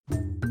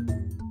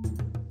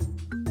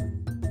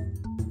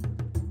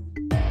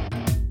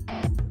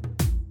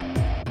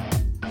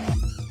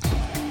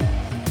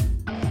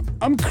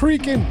I'm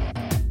creaking.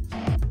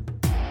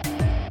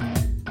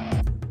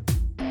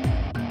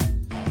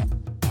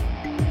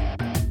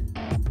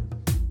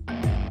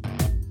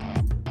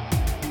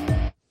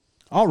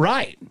 All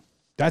right.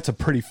 That's a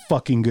pretty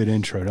fucking good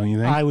intro, don't you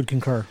think? I would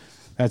concur.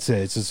 That's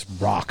it. It's just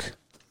rock.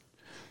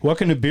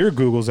 Welcome to Beer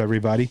Googles,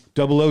 everybody.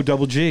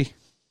 G.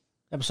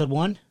 Episode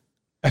 1.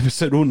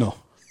 Episode 1.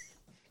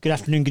 Good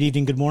afternoon, good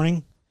evening, good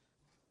morning,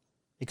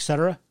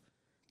 etc.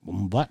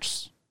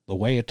 That's the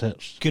way it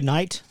is. Good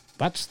night.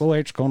 That's the way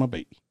it's going to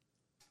be.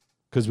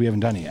 Because we haven't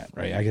done it yet,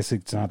 right? I guess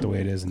it's not the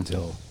way it is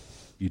until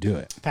you do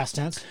it. Past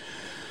tense.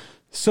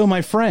 So,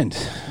 my friend.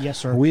 Yes,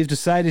 sir. We've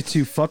decided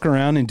to fuck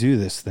around and do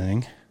this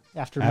thing.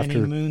 After many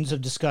moons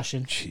of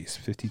discussion. Jeez,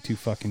 52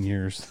 fucking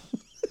years.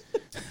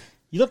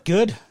 You look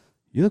good.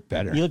 You look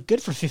better. You look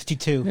good for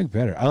 52. You look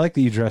better. I like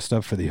that you dressed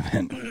up for the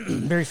event.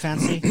 Very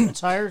fancy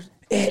attire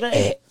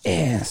today.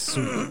 Yes.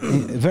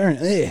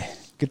 Very.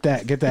 Get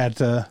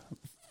that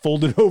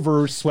folded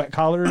over sweat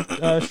collar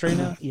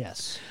straightened out.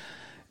 Yes.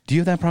 Do you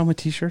have that problem with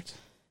t-shirts?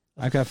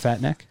 I've got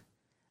fat neck.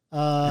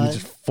 And it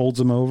just folds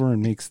them over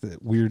and makes the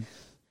weird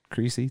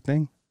creasy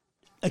thing.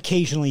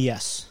 Occasionally,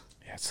 yes.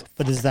 Yeah, it's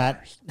but is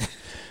that?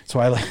 So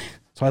I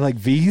like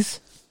V's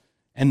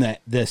and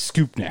the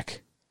scoop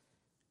neck.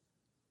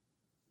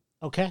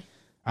 Okay.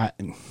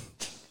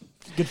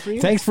 Good for you.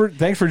 Thanks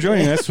for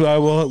joining us.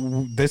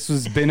 This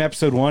has been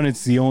episode 1.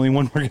 It's the only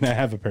one we're gonna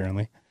have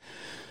apparently.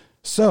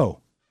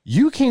 So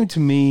you came to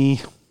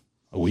me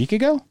a week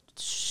ago,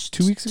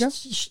 2 weeks ago.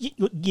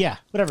 Yeah,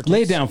 whatever.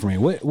 Lay it down for me.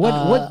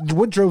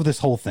 What drove this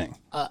whole thing?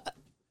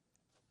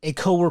 A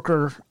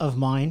coworker of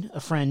mine, a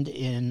friend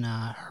in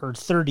her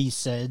 30s,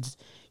 said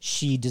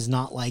she does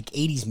not like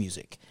 80s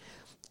music,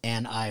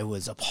 and I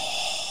was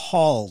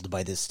appalled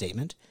by this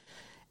statement.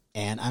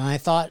 And I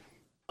thought,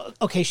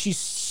 okay,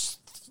 she's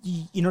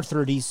in her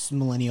 30s,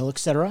 millennial,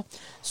 etc.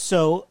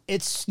 So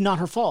it's not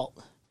her fault.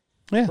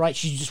 Yeah. Right?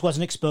 She just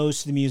wasn't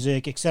exposed to the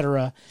music,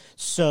 etc.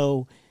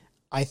 So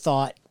I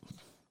thought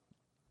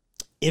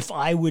if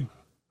I would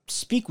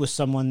speak with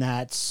someone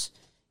that's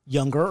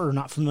younger or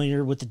not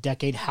familiar with the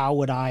decade, how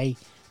would I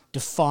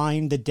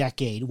define the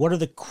decade? What are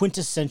the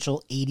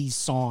quintessential 80s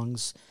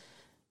songs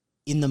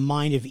in the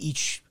mind of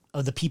each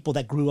of the people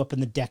that grew up in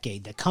the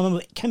decade, that come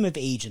of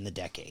age in the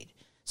decade?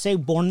 Say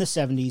born in the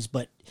 70s,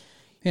 but...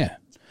 Yeah.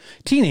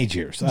 Teenage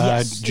years.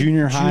 Yes,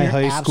 junior high,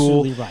 high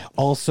school. Right.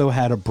 Also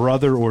had a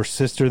brother or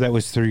sister that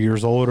was 3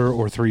 years older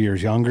or 3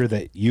 years younger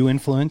that you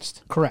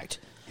influenced. Correct.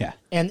 Yeah.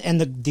 And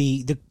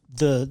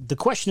the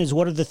question is,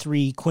 what are the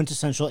 3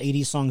 quintessential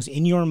 80s songs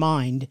in your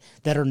mind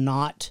that are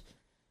not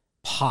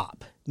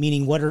pop?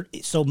 Meaning,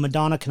 so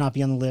Madonna cannot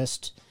be on the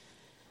list.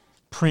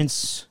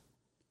 Prince...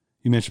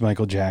 You mentioned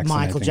Michael Jackson.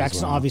 Michael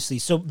Jackson, obviously.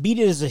 So Beat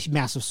It is a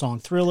massive song.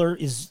 Thriller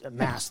is a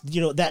mass.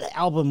 That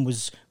album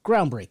was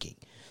groundbreaking.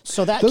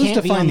 So that those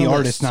can't be on the list.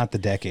 artist, not the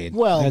decade.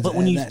 Well, but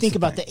when you think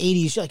about the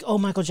 80s, you're like, oh,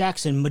 Michael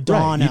Jackson,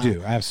 Madonna. Right, you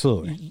do,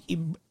 absolutely.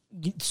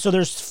 So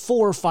there's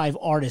 4 or 5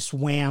 artists,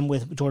 Wham!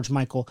 With George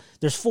Michael.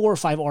 There's 4 or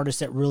 5 artists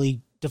that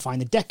really define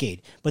the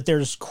decade. But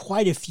there's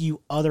quite a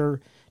few other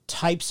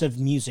types of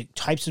music,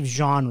 types of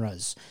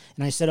genres.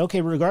 And I said,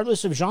 okay,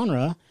 regardless of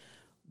genre,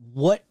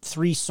 what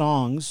 3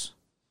 songs...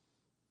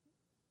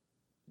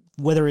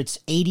 whether it's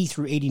 80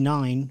 through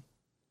 89,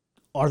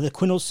 are the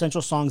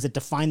quintessential songs that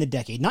define the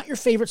decade. Not your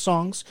favorite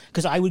songs,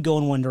 because I would go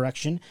in one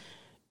direction,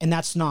 and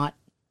that's not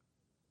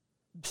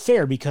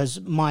fair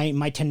because my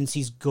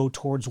tendencies go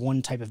towards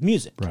one type of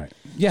music. Right.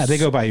 Yeah, they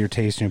go by your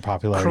taste and your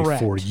popularity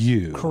for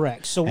you.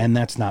 Correct. So, and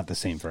that's not the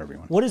same for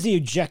everyone. What is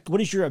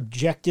your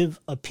objective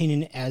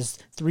opinion as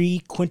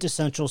 3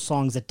 quintessential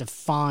songs that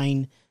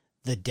define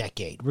the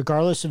decade,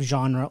 regardless of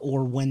genre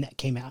or when that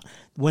came out,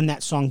 when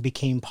that song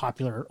became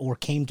popular or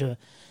came to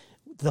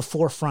the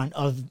forefront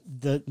of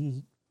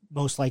the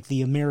most like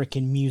the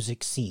American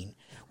music scene,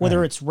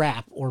 whether it's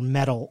rap or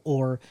metal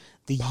or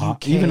the pop,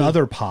 UK, even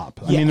other pop.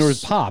 Yes. I mean, there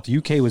was pop.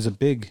 UK was a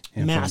big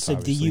influence,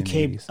 massive. The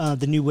UK,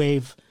 the new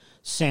wave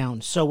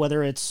sound. So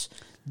whether it's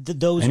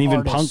those and even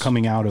artists, punk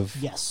coming out of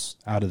the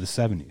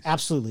 70s,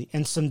 absolutely,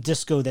 and some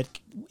disco that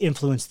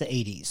influenced the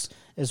 80s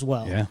as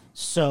well. Yeah.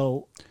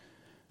 So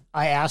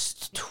I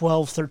asked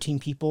 12, 13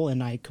 people,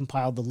 and I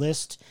compiled the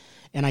list.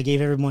 And I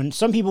gave everyone,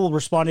 some people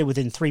responded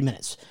within 3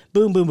 minutes.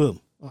 Boom, boom, boom.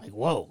 I'm like,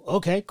 whoa,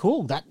 okay,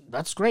 cool.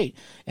 That's great.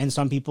 And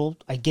some people,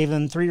 I gave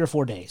them 3 or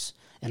 4 days.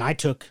 And I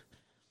took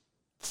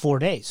 4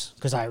 days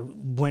because I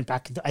went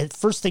back.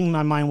 First thing in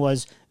my mind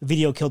was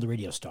video killed the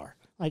radio star.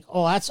 Like,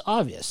 oh, that's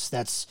obvious.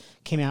 That's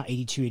came out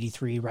 82,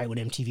 83, right when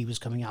MTV was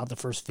coming out, the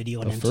first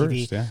video on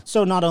MTV. Yeah.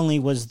 So not only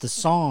was the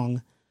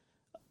song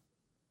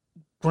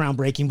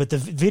groundbreaking, but the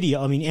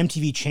video, I mean,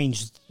 MTV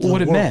changed the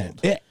what it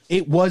world. meant.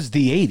 It was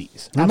the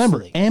 80s. Remember,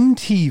 Absolutely.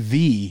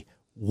 MTV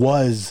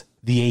was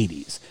the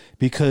 80s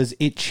because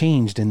it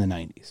changed in the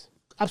 90s.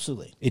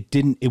 Absolutely.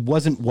 It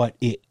wasn't what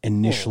it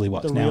initially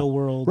was. The real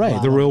world. Right,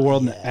 blah, the real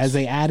world. yes. As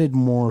they added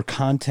more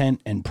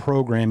content and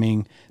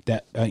programming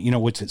that,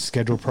 what's it,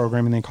 scheduled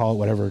programming they call it,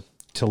 whatever,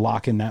 to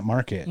lock in that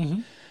market,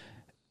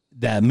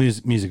 that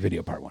music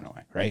video part went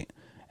away, right?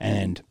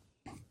 And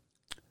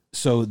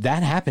So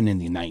that happened in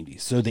the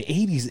 90s. So the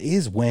 80s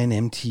is when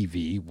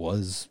MTV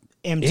was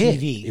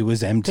MTV. It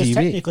was Because MTV.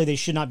 technically they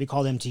should not be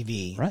called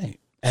MTV. Right.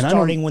 And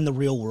starting when The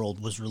Real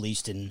World was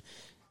released in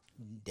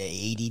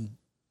 89.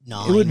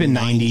 It would have been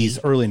 90. 90s,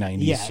 early 90s,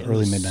 Yeah,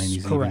 early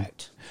mid-90s.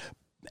 correct.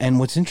 Even. And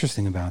what's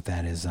interesting about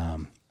that is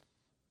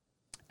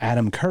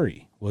Adam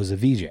Curry was a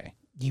VJ.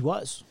 He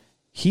was.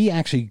 He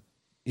actually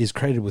is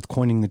credited with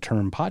coining the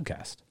term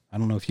podcast. I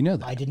don't know if you know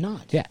that. I did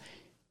not. Yeah.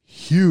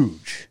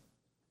 Huge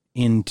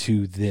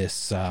into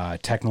this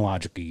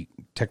technologically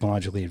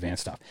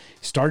advanced stuff.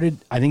 Started,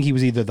 I think he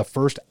was either the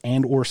first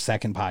and or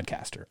second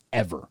podcaster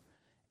ever.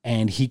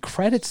 And he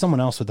credits someone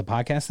else with the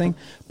podcast thing,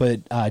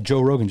 but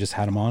Joe Rogan just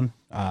had him on.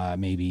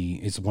 Maybe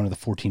it's one of the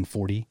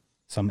 1440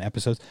 some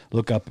episodes.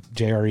 Look up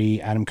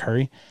JRE Adam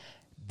Curry.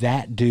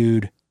 That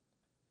dude,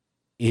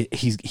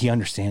 he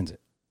understands it.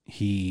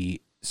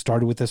 He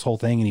started with this whole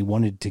thing and he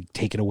wanted to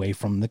take it away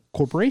from the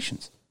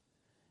corporations.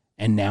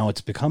 And now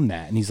it's become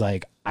that. And he's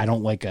like, I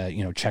don't like a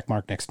check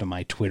mark next to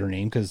my Twitter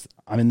name because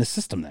I'm in the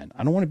system then.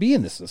 I don't want to be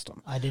in the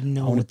system. I didn't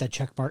know what that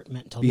check mark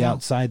meant until be now.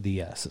 outside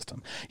the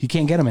system. You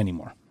can't get them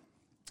anymore.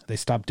 They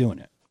stopped doing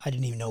it. I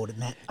didn't even know what it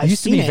meant. It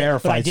used to be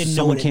verified, but I didn't so know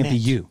someone what it can't be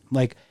meant. you.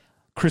 Like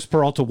Chris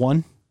Peralta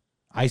 1,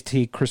 I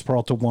take Chris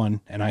Peralta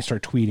 1 and I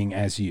start tweeting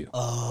as you.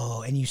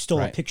 Oh, and you stole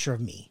a Right. picture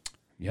of me.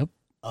 Yep.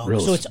 Oh, Real-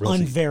 so it's real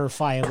thing.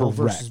 unverifiable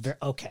versus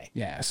Correct. okay.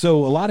 Yeah.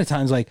 So a lot of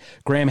times, like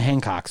Graham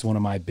Hancock's one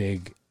of my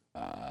big.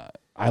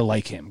 I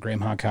like him,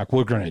 Graham Hancock.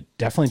 We're going to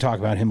definitely talk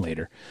about him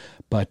later,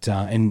 but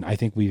and I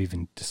think we've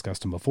even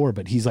discussed him before.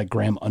 But he's like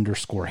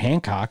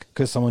Graham_Hancock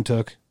because someone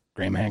took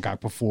Graham Hancock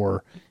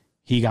before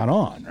he got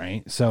on,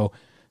 right? So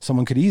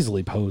someone could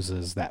easily pose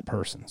as that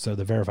person. So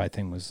the verified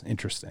thing was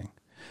interesting.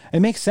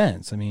 It makes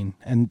sense. I mean,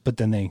 but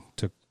then they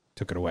took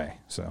it away.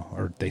 So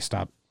or they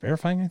stopped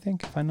verifying. I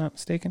think, if I'm not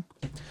mistaken,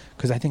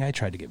 because I think I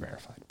tried to get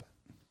verified, but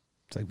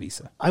it's like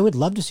Visa. I would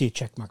love to see a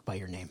check mark by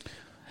your name.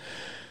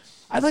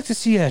 I'd like to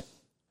see a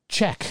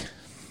check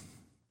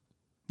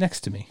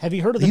next to me. Have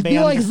you heard of the He'd band? be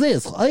like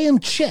this. I am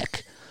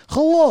Czech.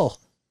 Hello.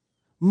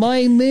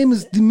 My name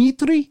is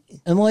Dmitry,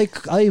 and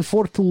like I am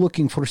forward to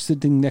looking for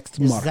sitting next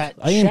to Is Mark. that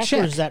I am Czech Czech.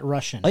 or is that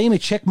Russian? I am a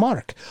Czech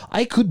Mark.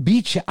 I could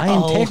be Czech. I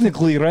am Oh,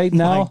 technically right my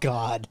now.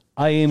 God.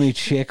 I am a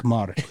Czech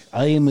Mark.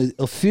 I am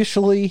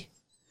officially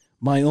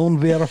my own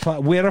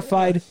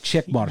verified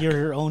Czech Mark.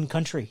 Your own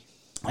country.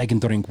 I can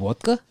drink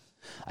vodka.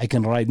 I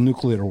can ride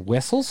nuclear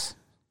vessels.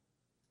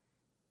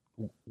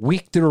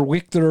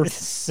 Victor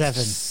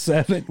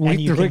 7. And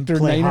you can Victor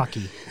play 9.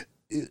 hockey.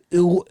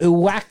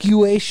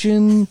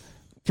 Evacuation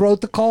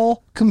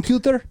protocol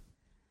computer.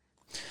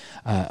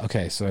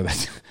 Okay, so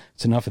that's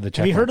enough of the check.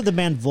 Have you heard mark. of the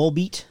band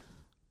Volbeat?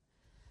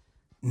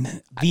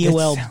 That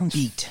VOL sounds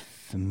Beat.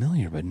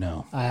 familiar, but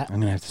no. I'm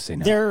gonna have to say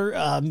no.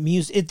 Their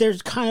music.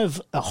 There's kind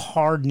of a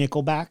hard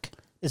Nickelback.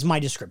 Is my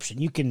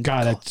description. You can.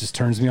 God, that just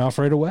turns me off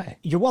right away.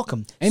 You're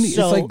welcome. And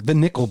So- it's like the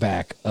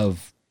Nickelback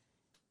of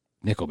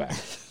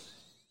Nickelback.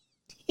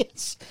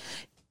 Yes,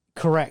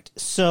 correct.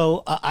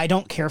 So I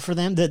don't care for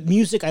them. The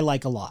music I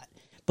like a lot,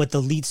 but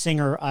the lead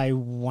singer I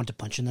want to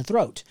punch in the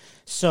throat.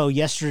 So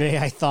yesterday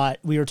I thought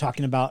we were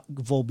talking about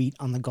Volbeat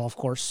on the golf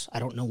course. I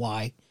don't know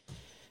why.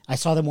 I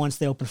saw them once.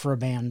 They opened for a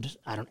band.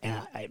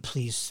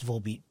 Please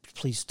Volbeat,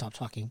 please stop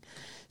talking.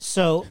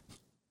 So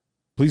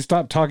Please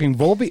stop talking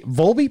Volbeat.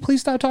 Volbeat,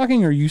 please stop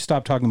talking, or you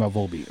stop talking about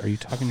Volbeat. Are you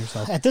talking to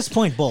yourself? at this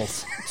point,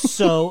 both.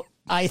 So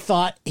I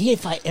thought, hey,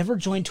 if I ever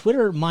join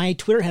Twitter, my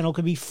Twitter handle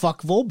could be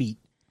fuck Volbeat.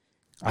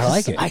 I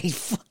like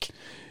it.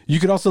 You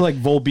could also like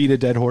Volbeat a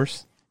dead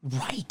horse.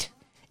 Right.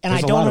 And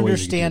There's I a lot don't of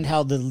ways you can do understand that.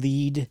 how the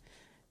lead,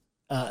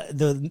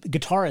 the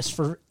guitarist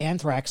for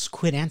Anthrax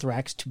quit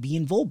Anthrax to be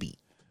in Volbeat.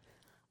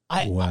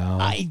 Wow.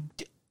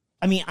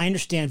 I mean, I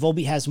understand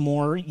Volbeat has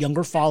more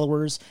younger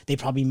followers. They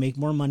probably make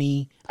more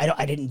money.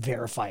 I didn't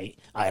verify.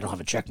 I don't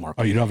have a check mark.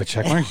 Oh, you don't have a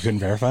check mark? You couldn't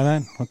verify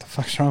that? What the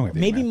fuck's wrong with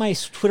you? Maybe man? my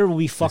Twitter will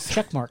be fuck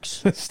check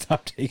marks.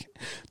 Stop taking.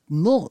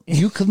 No,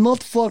 you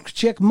cannot fuck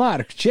Check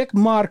Mark. Check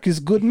Mark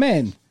is good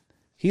man.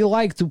 He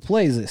like to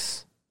play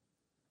this.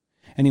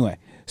 Anyway,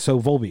 so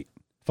Volbeat.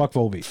 Fuck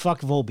Volbeat.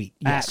 Fuck Volbeat.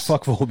 At Yes.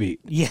 fuck Volbeat.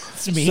 Yeah,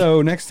 it's me.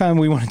 So next time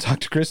we want to talk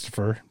to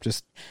Christopher,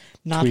 just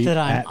not tweet that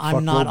at I'm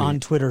fuck not Volbeat. on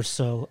Twitter,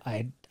 so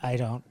I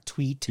don't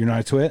tweet You're not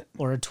a twit?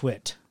 or a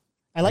twit.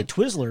 I like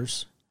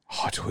Twizzlers,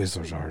 Oh,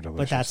 Twizzlers are delicious.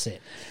 but that's it.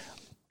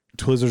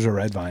 Twizzlers are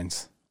red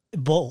vines.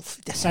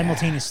 Both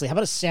simultaneously. How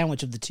about a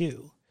sandwich of the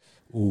two?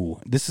 Ooh,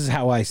 this is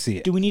how I see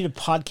it. Do we need a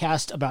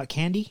podcast about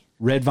candy?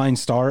 Red vine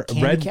star,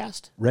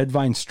 Candycast? red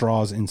vine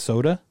straws in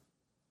soda.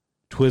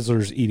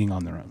 Twizzlers eating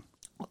on their own.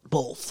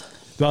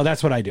 Both. Well,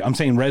 that's what I do. I'm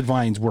saying red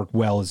vines work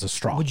well as a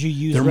straw. Would you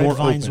use They're red more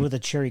vines open. with a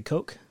cherry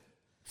Coke?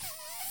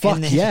 Fuck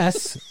and then-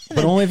 yes,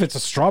 but only if it's a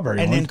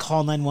strawberry And one. then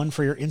call 911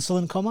 for your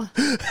insulin coma?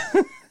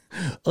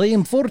 I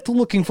am forward to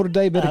looking for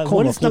diabetic coma.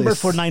 What is number please.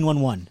 for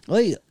 911?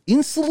 Hey,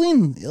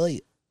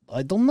 insulin.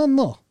 I don't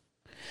know.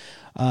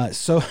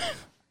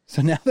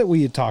 So now that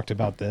we had talked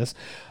about this,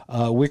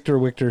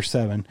 Victor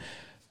 7.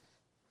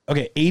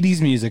 Okay,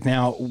 80s music.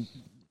 Now,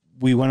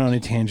 we went on a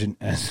tangent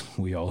as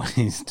we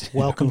always do.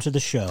 Welcome to the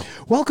show.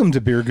 Welcome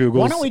to Beer Googles.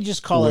 Why don't we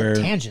just call it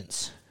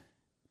Tangents?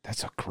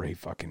 That's a great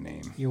fucking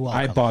name. You're welcome.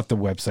 I bought the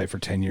website for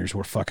 10 years.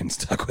 We're fucking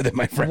stuck with it,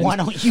 my friend. Why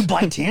don't you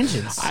buy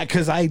Tangents?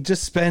 Because I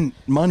just spent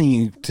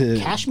money to...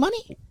 Cash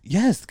money?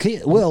 Yes.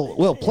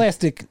 Well,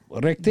 plastic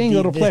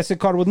rectangular plastic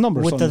card with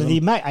numbers With on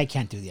them. I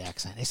can't do the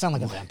accent. I sound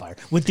like a vampire.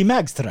 With the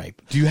mag stripe.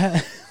 Do you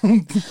have...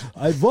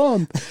 I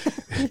want...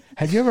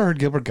 Have you ever heard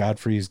Gilbert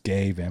Gottfried's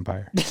Gay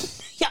Vampire?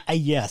 Yeah,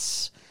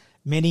 yes.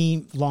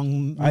 Many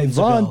long I moons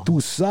want ago.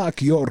 to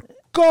suck your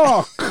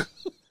cock.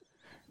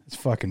 It's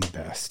fucking the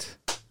best.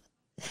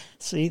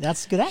 See,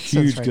 that's good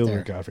accent. Huge right Gilbert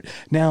there. Gottfried.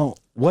 Now,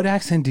 what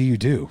accent do you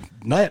do?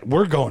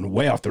 We're going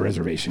way off the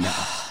reservation now.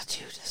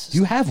 Dude, this is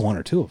You have one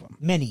or two of them.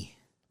 many.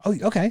 Oh,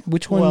 okay.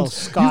 Which one? Well,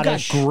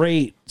 Scottish. You got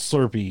great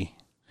Slurpee.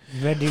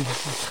 Ready.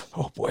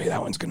 Oh boy, that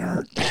one's gonna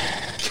hurt.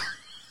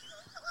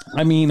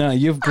 I mean,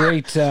 you have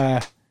great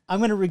I'm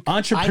gonna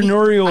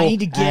entrepreneurial I need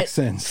to get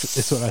accents.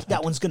 Is what I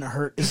that one's gonna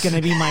hurt. It's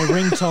gonna be my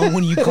ringtone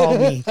when you call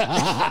me.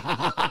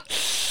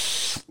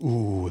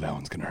 Ooh, that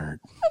one's gonna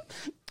hurt.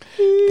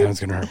 That one's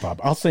gonna hurt,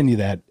 Bob. I'll send you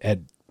that at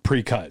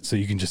pre-cut so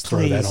you can just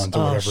throw that onto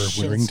whatever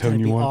shit, it's ringtone gonna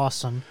you be want.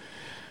 Awesome.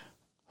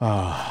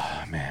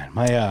 Oh man,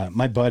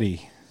 my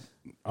buddy.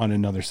 On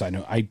another side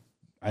note,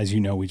 as you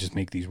know, we just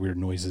make these weird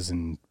noises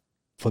and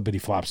flippity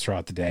flops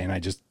throughout the day, and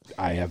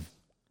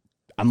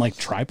I'm like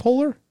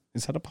tripolar.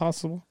 Is that a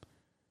possible?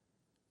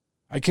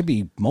 I could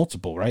be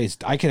multiple, right?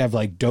 I could have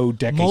like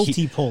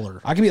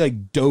Multipolar. I could be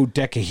like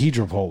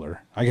dodecahedropolar.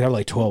 I could have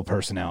like 12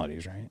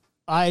 personalities, right?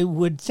 I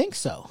would think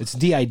so. It's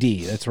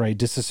DID. That's right.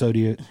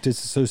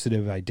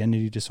 Dissociative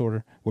identity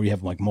disorder, where you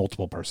have like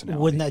multiple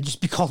personalities. Wouldn't that just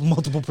be called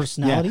multiple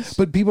personalities? Yeah,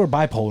 but people are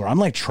bipolar. I'm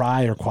like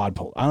tri or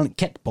quadpolar. I don't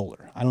get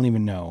polar. I don't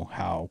even know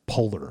how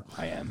polar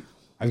I am.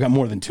 I've got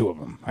more than two of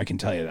them. I can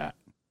tell you that,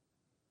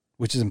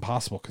 which is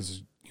impossible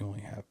because you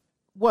only have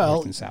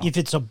north and south. If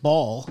it's a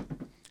ball,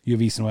 You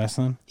have east and west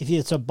then? if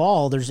it's a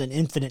ball, there's an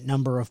infinite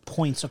number of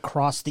points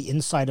across the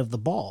inside of the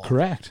ball.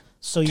 Correct.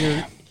 So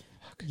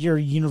you're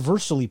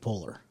universally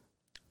polar.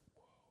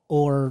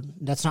 Or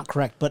that's not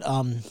correct, but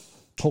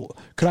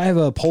Could I have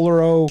a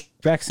Polaro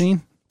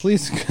vaccine,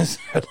 please? Because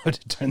I'd love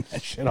to turn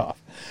that shit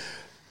off.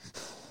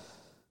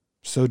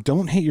 So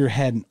don't hit your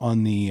head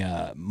on the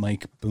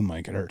boom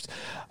mic. It hurts.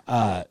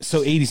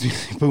 So 80s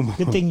music, boom, boom.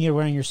 good thing you're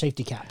wearing your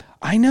safety cap.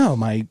 I know,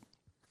 my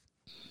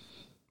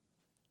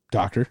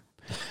doctor.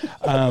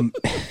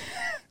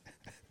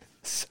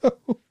 So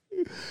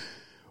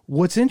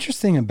what's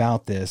interesting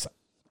about this,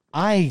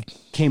 I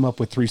came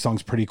up with 3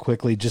 songs pretty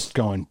quickly, just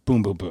going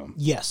boom, boom, boom.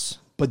 Yes.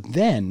 But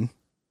then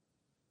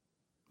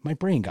my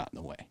brain got in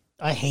the way.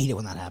 I hate it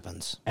when that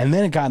happens. And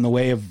then it got in the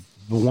way of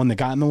the one that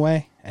got in the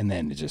way, and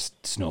then it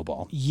just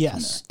snowballed.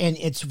 Yes. And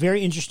it's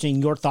very interesting,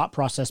 your thought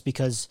process,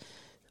 because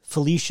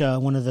Felicia,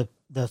 one of the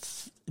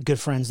good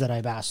friends that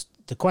I've asked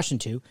the question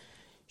to,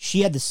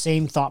 she had the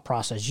same thought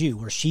process as you,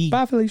 where she...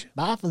 Bye, Felicia.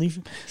 Bye,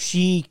 Felicia.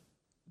 She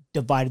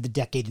divided the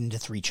decade into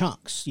 3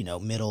 chunks,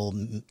 middle,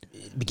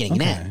 beginning,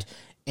 and end.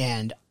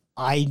 And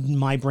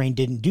my brain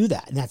didn't do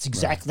that. And that's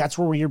exactly, that's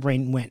where your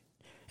brain went.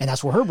 And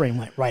that's where her brain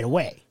went right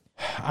away.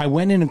 I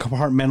went into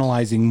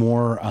compartmentalizing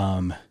more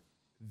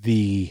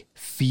the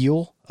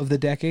feel of the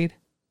decade,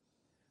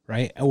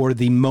 right? Or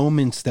the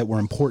moments that were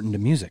important to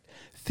music.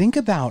 Think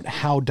about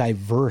how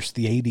diverse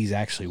the 80s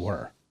actually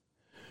were.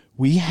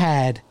 We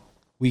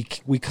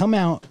come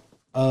out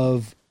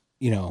of,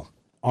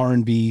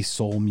 R&B,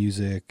 soul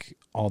music,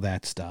 all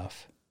that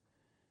stuff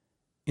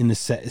in the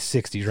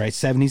 60s, right?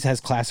 70s has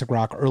classic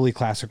rock, early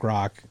classic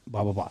rock,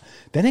 blah, blah, blah.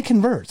 Then it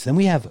converts. Then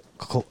we have,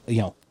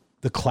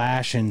 the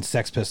Clash and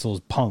Sex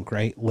Pistols punk,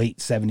 right? Late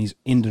 70s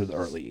into the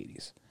early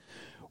 80s.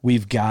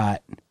 We've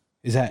got,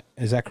 is that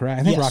correct?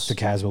 I think Yes. Rock the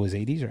Casbah was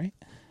 80s, right?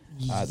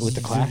 With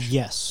the Clash?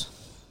 Yes.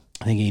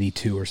 I think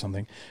 82 or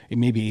something. It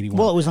may be 81.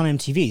 Well, it was on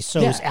MTV, so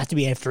Yeah. it was have to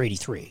be after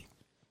 83.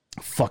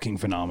 Fucking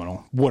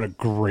phenomenal. What a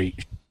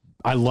great,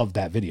 I love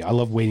that video. I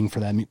love waiting for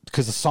that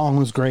because the song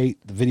was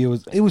great. The video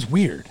it was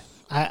weird.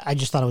 I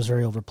just thought it was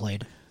very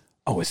overplayed.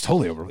 Oh, it's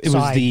totally over. It So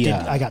was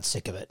I got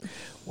sick of it.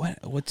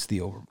 What's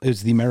the over? It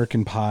was the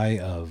American Pie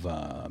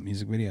of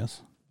music videos.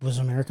 Was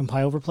American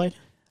Pie overplayed?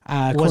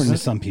 According to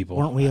some people.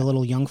 Weren't we a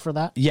little young for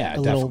that? Yeah, a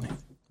definitely. Little,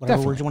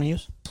 whatever word you want to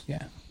use?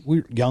 Yeah.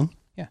 We're young.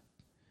 Yeah.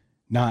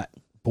 Not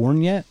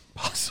born yet.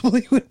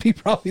 Possibly would be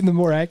probably the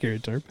more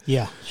accurate term.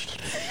 Yeah.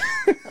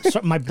 So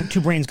my 2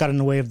 brains got in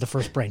the way of the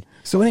first brain.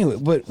 So anyway,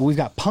 but we've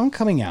got punk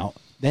coming out,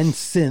 then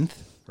synth,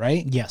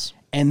 right? Yes.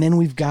 And then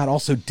we've got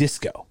also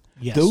disco.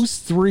 Yes. Those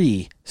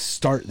 3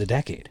 start the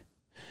decade.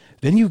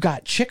 Then you've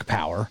got Chick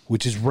Power,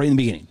 which is right in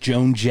the beginning.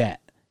 Joan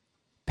Jett,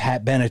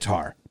 Pat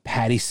Benatar,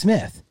 Patti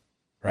Smith,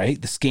 right?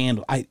 The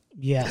Scandal.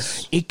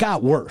 Yes. It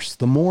got worse.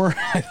 The more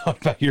I thought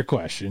about your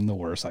question, the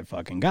worse I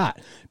fucking got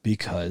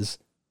because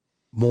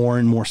more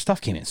and more stuff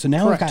came in. So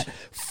now Correct. I've got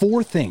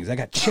 4 things. I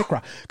got chick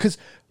rock. Because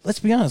let's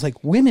be honest,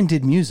 like women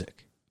did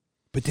music,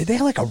 but did they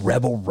have like a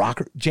rebel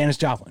rocker? Janis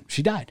Joplin,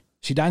 she died.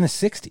 She died in the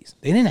 60s.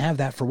 They didn't have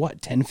that for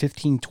what, 10,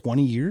 15,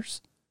 20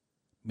 years?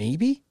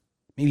 Maybe?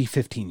 maybe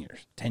 15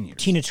 years, 10 years.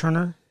 Tina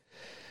Turner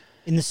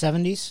in the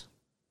 70s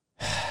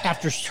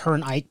after her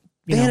and Ike.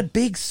 They had a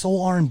big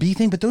soul R&B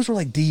thing, but those were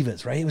like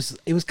divas, right?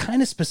 It was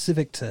kind of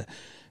specific to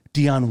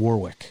Dionne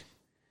Warwick,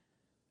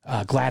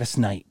 Gladys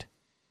Knight,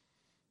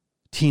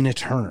 Tina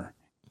Turner.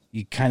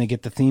 You kind of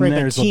get the theme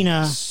there. It's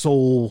a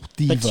soul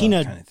diva kind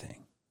of thing.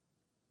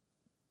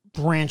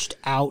 Branched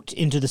out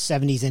into the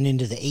 70s and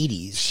into the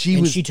 80s.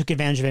 She took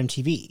advantage of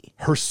MTV.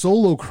 Her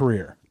solo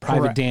career,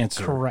 Private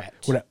Dancer.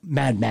 Correct.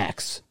 Mad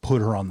Max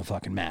put her on the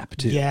fucking map,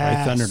 too.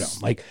 Yes. Right?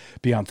 Thunderdome. Like,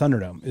 Beyond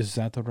Thunderdome. Is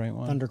that the right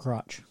one?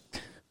 Thundercrotch.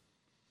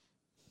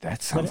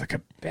 That sounds like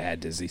a bad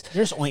disease.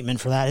 There's ointment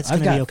for that. It's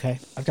going to be okay.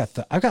 I've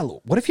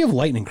got. What if you have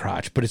lightning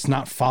crotch, but it's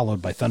not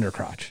followed by thunder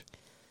crotch?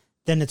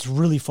 Then it's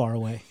really far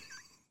away.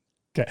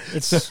 Okay,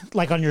 it's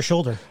like on your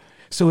shoulder.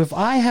 So if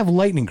I have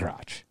lightning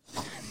crotch,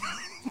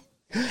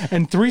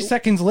 and 3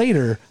 seconds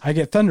later I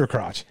get thunder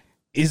crotch,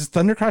 is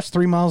thunder crotch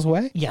 3 miles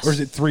away? Yes. Or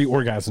is it 3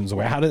 orgasms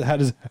away? How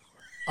does?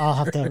 I'll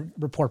have to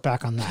report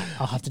back on that.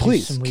 I'll have to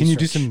Please, do some research. can you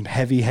do some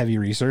heavy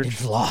research?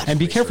 It's a lot and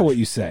be research. careful what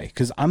you say,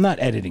 because I'm not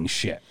editing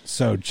shit.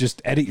 So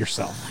just edit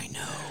yourself. I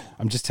know.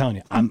 I'm just telling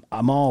you.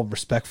 I'm all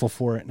respectful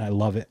for it, and I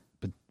love it.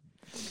 But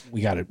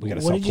we got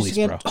to solve police,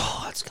 bro.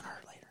 Oh, that's gonna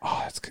hurt later.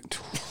 Oh, that's gonna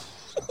hurt.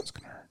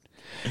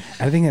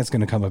 I think that's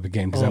gonna come up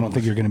again because I don't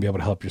think you're gonna be able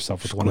to help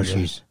yourself with one of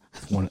those.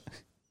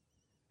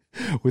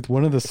 With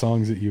one of the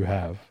songs that you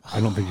have, I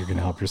don't think you're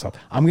gonna help yourself.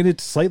 I'm gonna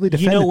slightly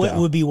defend it. You know what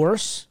though. would be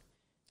worse?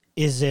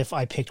 Is if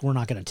I picked "We're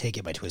Not Gonna Take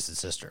It" by Twisted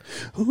Sister.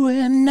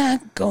 We're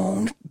not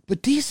going.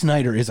 But Dee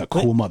Snider is a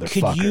cool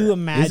motherfucker. Could you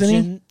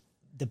imagine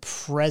the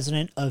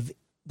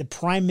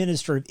Prime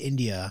Minister of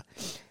India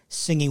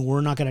singing "We're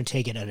Not Gonna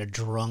Take It" at a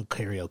drunk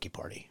karaoke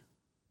party?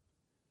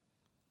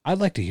 I'd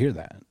like to hear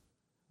that.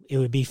 It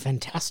would be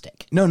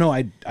fantastic. No,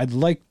 I'd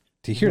like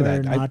to hear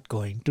that. We're not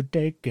going to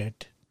take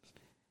it.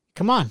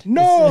 Come on,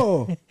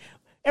 no,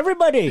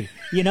 everybody.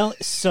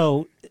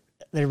 So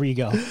there we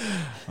go.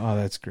 Oh,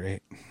 that's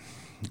great.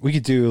 We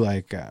could do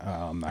like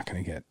I'm not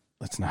going to get.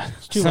 Let's not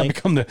late.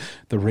 become the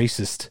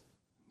racist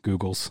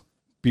Googles.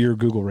 Beer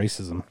Google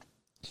racism.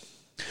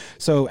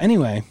 So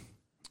anyway,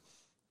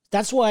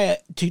 that's why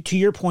to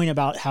your point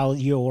about how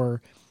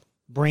your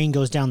brain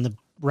goes down the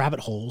rabbit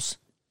holes.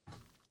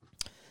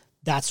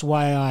 That's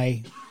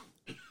why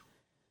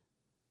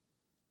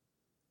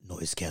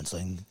noise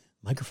canceling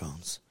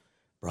microphones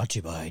brought to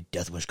you by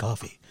Death Wish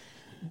Coffee.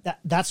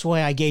 That's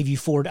why I gave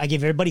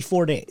everybody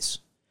 4 days.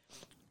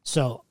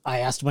 So I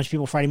asked a bunch of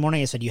people Friday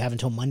morning. I said, you have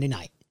until Monday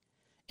night.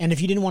 And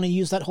if you didn't want to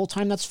use that whole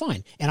time, that's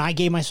fine. And I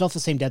gave myself the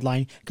same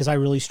deadline because I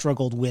really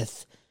struggled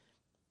with,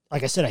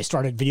 like I said, I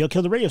started Video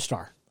Killed the Radio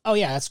Star. Oh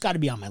yeah, that's got to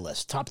be on my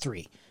list, top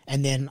 3.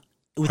 And then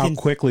how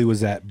quickly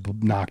was that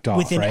knocked off?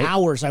 Within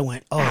hours, I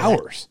went,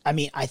 hours.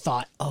 I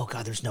thought, oh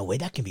God, there's no way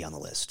that can be on the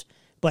list.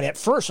 But at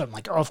first, I'm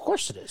like, oh, of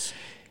course it is.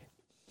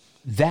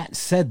 That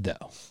said,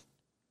 though,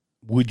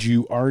 would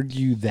you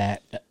argue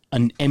that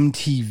an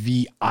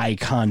MTV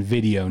icon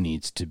video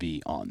needs to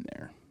be on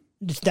there?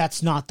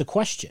 That's not the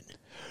question.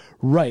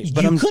 Right.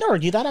 But you could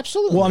argue that,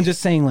 absolutely. Well, I'm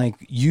just saying, like,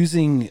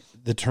 using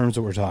the terms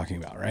that we're talking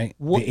about, right?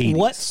 The 80s.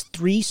 What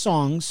 3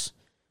 songs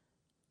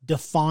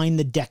define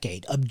the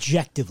decade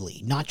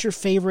objectively, not your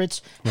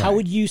favorites? Right. How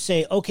would you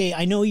say, okay,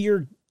 I know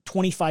you're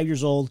 25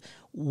 years old.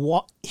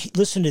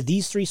 Listen to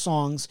these 3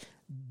 songs.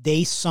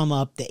 They sum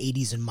up the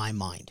 80s in my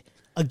mind.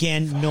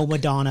 Again, no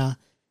Madonna,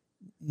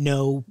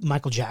 no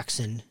Michael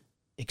Jackson,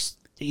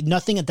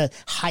 nothing at the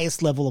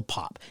highest level of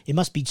pop. It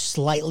must be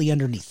slightly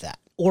underneath that,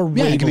 or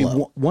way it could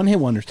below. Be one-hit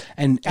wonders.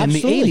 And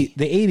the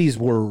 80s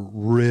were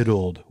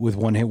riddled with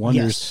one-hit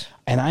wonders. Yes.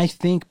 And I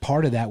think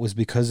part of that was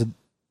because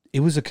it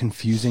was a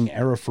confusing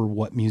era for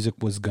what music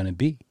was going to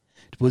be.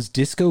 Was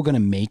disco going to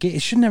make it?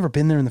 It should never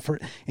been there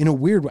in a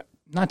weird way.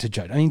 Not to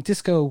judge. I mean,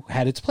 disco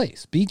had its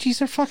place. Bee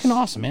Gees are fucking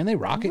awesome, man. They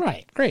rock it.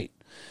 Right. Great.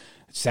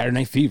 Saturday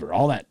Night Fever,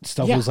 all that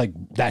stuff was like,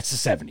 that's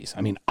the 70s.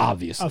 I mean,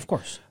 obviously. Of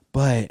course.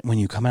 But when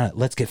you come out,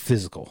 Let's Get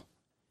Physical,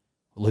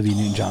 Olivia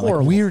Newton-John,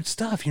 like weird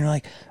stuff. You're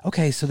like,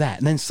 okay, so that.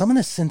 And then some of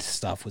the synth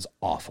stuff was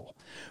awful.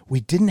 We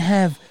didn't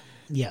have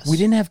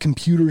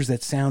computers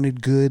that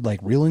sounded good,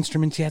 like real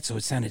instruments yet, so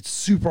it sounded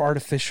super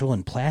artificial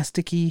and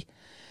plasticky.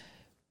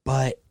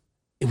 But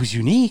it was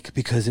unique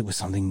because it was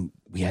something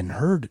we hadn't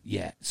heard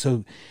yet.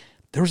 So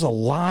there was a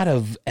lot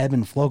of ebb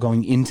and flow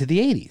going into the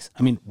 80s.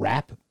 I mean,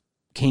 rap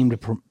came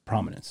to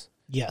prominence.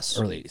 Yes.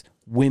 Early 80s.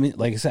 Women,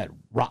 like I said,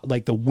 rock,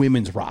 like the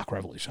women's rock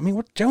revolution. I mean,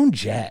 what Joan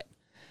Jett,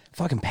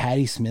 fucking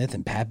Patti Smith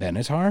and Pat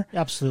Benatar.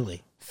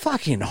 Absolutely.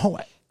 Fucking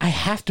I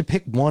have to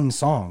pick one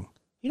song.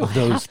 You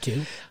don't have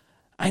to.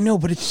 I know,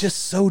 but it's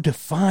just so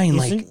defined.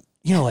 Like,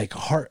 like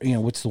Heart,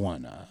 what's the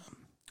one?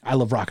 I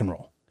Love Rock and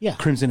Roll. Yeah.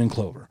 Crimson and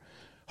Clover.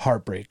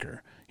 Heartbreaker.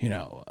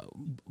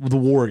 The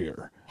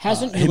Warrior.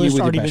 Hasn't your list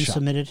already been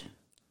submitted?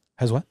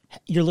 Has what?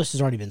 Your list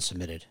has already been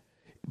submitted.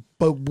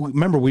 But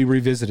remember, we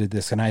revisited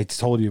this, and I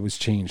told you it was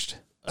changed.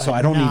 So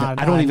I don't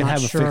even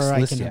have a fixed list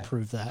I can yet.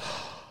 approve that.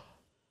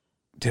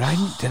 Did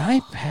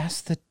I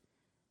pass the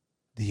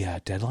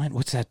deadline?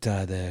 What's that?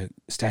 The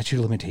statute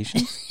of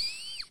limitations?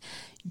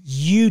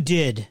 You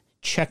did.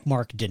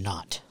 Checkmark did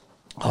not.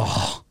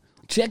 Oh,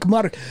 check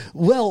mark.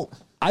 Well,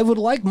 I would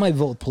like my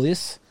vote,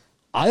 please.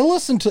 I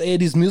listen to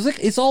 80s music.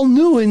 It's all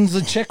new in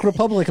the Czech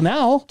Republic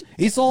now.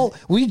 It's all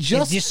It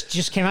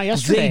just came out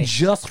yesterday. They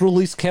just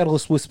released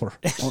Careless Whisper.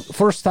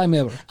 First time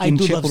ever. I in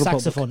do Czech love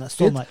Republic. saxophone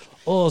so much.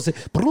 Oh,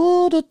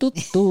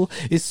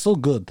 it's so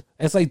good.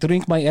 As I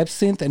drink my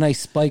absinthe and I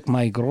spike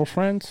my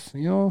girlfriend,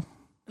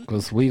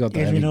 because we got to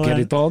get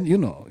it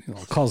on.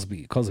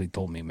 Cosby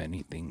told me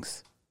many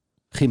things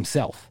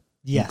himself.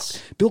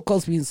 Yes. Bill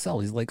Cosby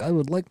himself. He's like, I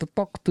would like to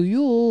talk to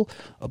you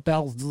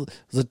about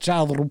the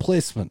child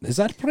replacement. Is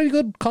that a pretty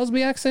good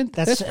Cosby accent?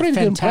 That's pretty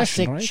a good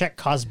fantastic impression, right? Czech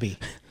Cosby.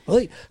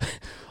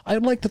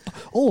 I'd like to.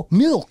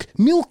 Milk.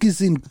 Milk is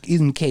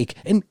in cake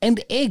and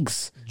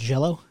eggs.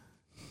 Jello.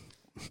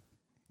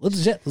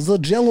 The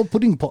Jello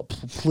pudding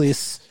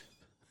please.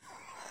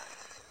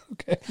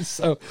 Okay,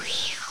 so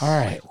all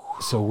right,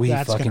 so we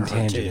That's fucking gonna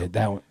hurt, tangented too.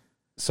 that one.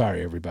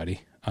 Sorry,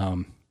 everybody.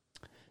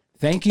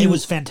 Thank you. It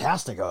was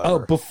fantastic,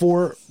 however.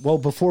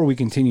 Before we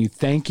continue,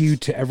 thank you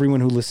to everyone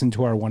who listened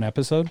to our one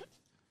episode.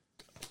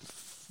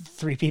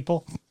 3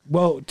 people.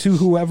 Well, to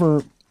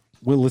whoever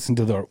will listen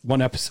to the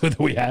one episode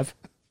that we have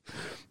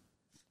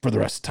for the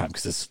rest of the time,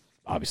 because it's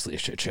obviously a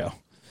shit show.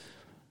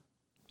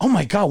 Oh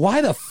my God,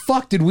 why the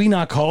fuck did we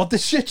not call it the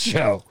shit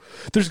show?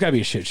 There's got to be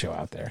a shit show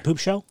out there. Poop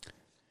show.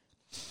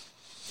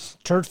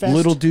 Turd fest.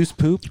 Little Deuce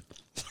Poop.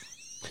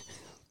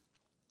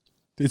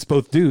 It's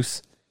both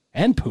Deuce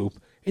and Poop.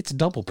 It's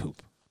double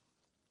poop.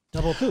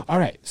 Double poop. All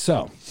right,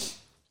 so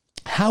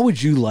how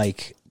would you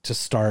like to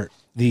start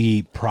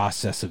the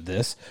process of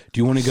this? Do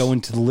you want to go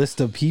into the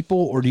list of people,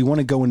 or do you want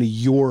to go into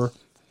your...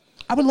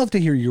 I would love to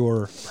hear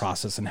your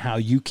process and how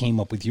you came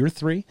up with your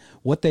 3,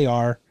 what they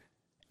are,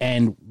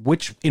 and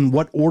in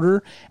what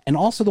order, and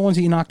also the ones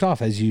that you knocked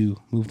off as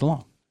you moved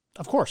along.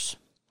 Of course.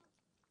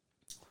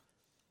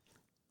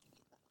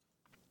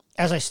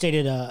 As I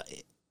stated,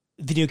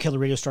 Video Killer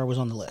Radio Star was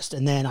on the list,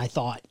 and then I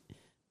thought,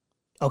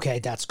 okay,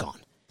 that's gone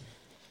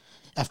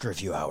after a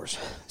few hours.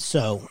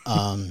 So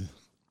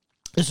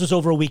this was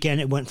over a weekend.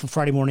 It went from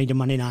Friday morning to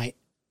Monday night.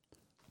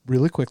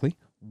 Really quickly,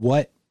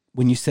 when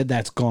you said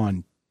that's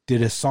gone,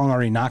 did a song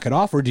already knock it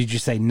off, or did you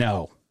say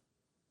no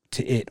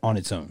to it on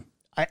its own?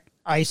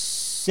 I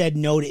said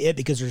no to it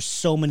because there's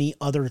so many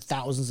other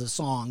thousands of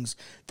songs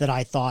that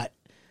I thought,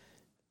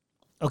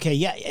 okay,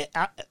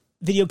 yeah,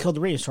 Video Killed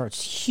the Radio Star.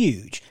 It's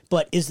huge,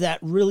 but is that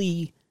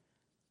really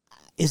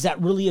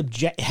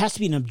it has to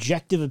be an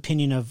objective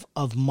opinion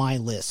of my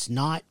list,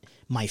 not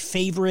my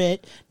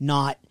favorite,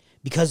 not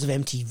because of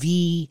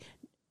MTV.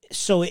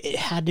 So it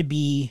had to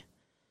be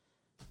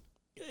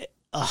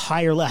a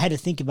higher level. I had to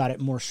think about it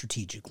more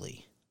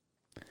strategically.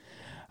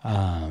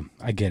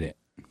 I get it.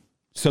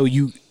 So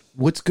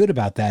what's good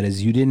about that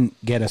is you didn't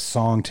get a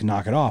song to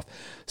knock it off.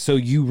 So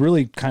you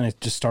really kind of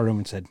just started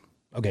and said,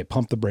 okay,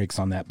 pump the brakes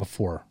on that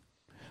before.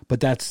 But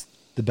that's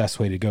the best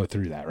way to go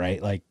through that,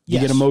 right? Like you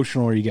Yes. get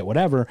emotional or you get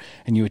whatever,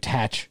 and you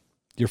attach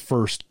your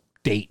first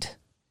date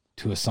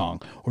to a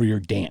song or your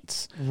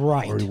dance,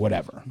 Right. or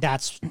whatever. I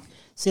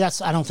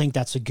don't think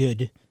that's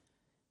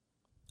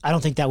I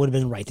don't think that would have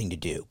been the right thing to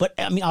do. But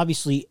I mean,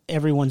 obviously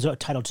everyone's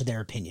entitled to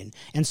their opinion,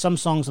 and some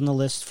songs on the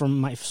list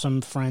from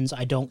some friends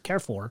I don't care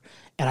for,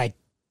 and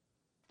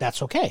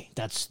that's okay.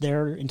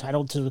 They're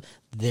entitled to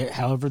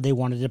however they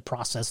wanted to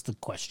process the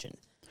question.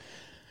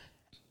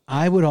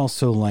 I would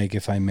also like,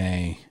 if I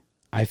may,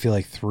 I feel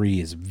like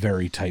 3 is a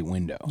very tight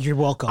window. You're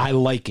welcome. I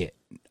like it.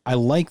 I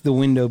like the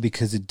window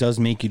because it does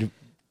make you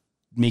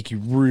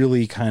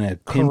really kind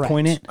of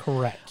pinpoint it.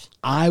 Correct.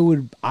 I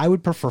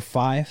would prefer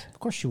 5. Of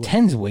course you would.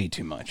 10's way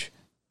too much,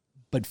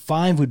 but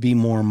 5 would be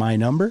more my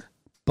number.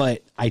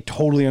 But I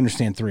totally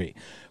understand 3.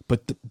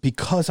 But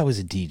because I was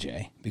a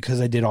DJ, because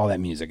I did all that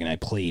music and I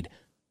played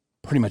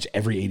pretty much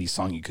every 80s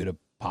song you could have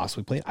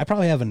possibly played, I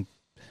probably have a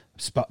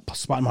spot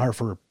in my heart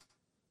for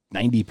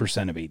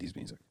 90% of 80s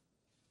music.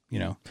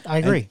 I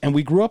agree. And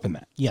we grew up in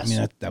that. Yes. I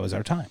mean, that was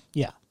our time.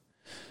 Yeah.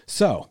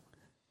 So,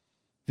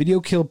 Video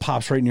Kill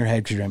pops right in your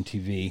head because you're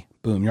MTV.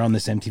 Boom, you're on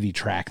this MTV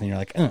track, and you're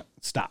like,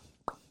 stop.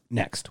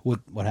 Next,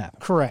 what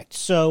happened? Correct.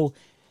 So,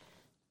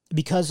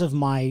 because of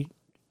my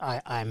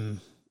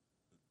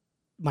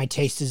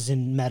taste is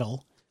in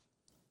metal,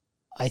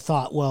 I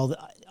thought, well,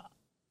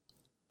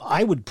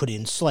 I would put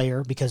in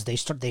Slayer because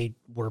they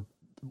were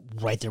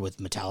right there with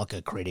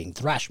Metallica creating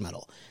thrash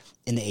metal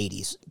in the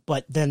 80s.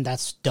 But then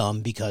that's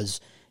dumb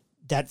because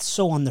that's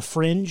so on the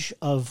fringe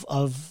of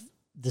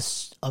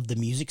the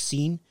music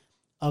scene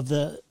of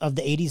the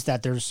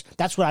 80s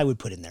that's what I would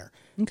put in there.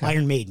 Okay.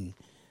 Iron Maiden.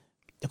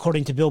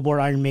 According to Billboard,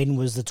 Iron Maiden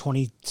was the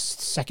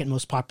 22nd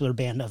most popular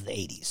band of the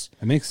 80s.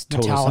 It makes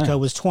total Metallica sense.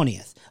 was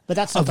 20th. But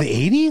that's Of the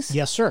 80s?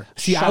 Yes, sir.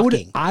 See,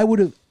 Shocking. I would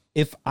have,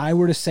 if I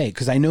were to say,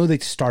 because I know they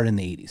start in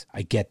the 80s.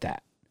 I get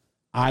that.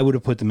 I would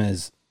have put them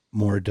as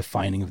more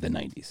defining of the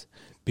 90s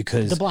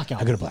because The Black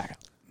Album. I got a Blackout.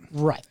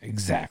 Right.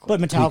 Exactly.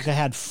 But Metallica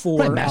had 4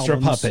 Right, Master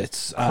albums. of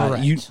Puppets.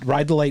 Correct. You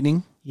Ride the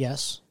Lightning.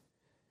 Yes.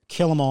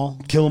 Kill 'Em All.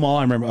 Kill 'Em All.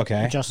 I remember.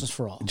 Okay. Justice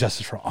for All.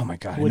 Justice for All. Oh my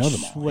God. Which I know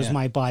them all. was Yeah.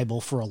 my Bible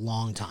for a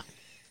long time.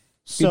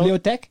 So,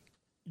 Bibliothèque?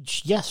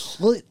 Yes.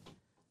 Well,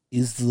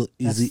 is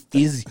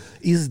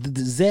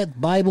that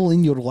Bible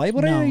in your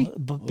library? No,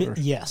 but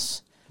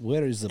yes.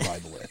 Where is the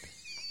Bible at?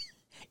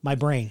 My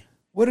brain.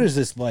 Where is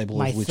this Bible?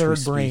 My of which third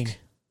we brain. speak?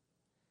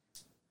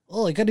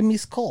 Oh, I got a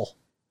missed call.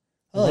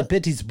 Oh, I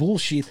bet he's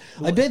bullshit.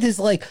 I bet he's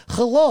like,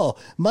 hello,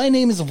 my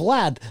name is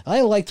Vlad.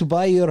 I like to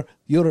buy your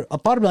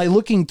apartment. I'm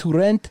looking to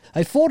rent.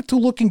 I afford to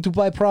looking to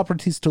buy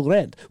properties to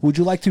rent. Would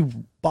you like to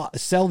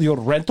sell your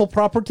rental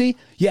property?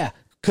 Yeah,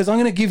 because I'm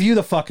going to give you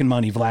the fucking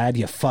money, Vlad,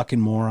 you fucking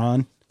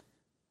moron.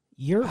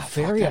 You're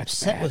very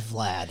upset bad. with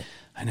Vlad.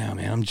 I know,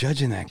 man. I'm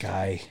judging that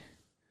guy.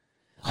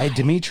 I had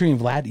Dimitri and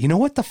Vlad. You know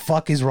what the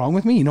fuck is wrong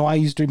with me? You know why I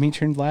used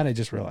Dimitri and Vlad? I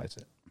just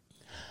realized it.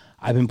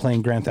 I've been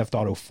playing Grand Theft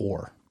Auto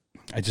 4.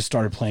 I just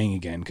started playing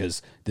again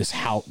because this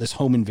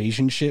home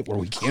invasion shit where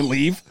we can't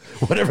leave,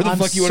 whatever the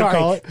fuck you want to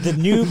call it. The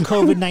new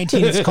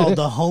COVID-19 is called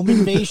the home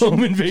invasion.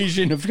 Home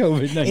invasion of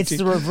COVID-19. It's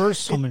the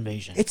reverse home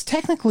invasion. It's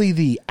technically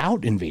the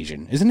out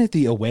invasion, isn't it?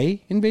 The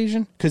away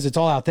invasion because it's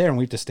all out there and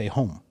we have to stay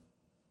home.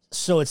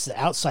 So it's the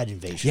outside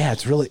invasion. Yeah,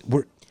 it's really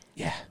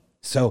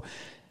So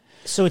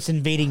it's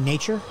invading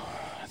nature.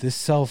 This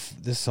self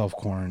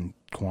corn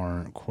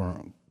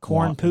poop.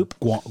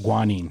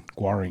 Guarine.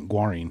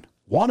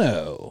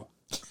 Guano.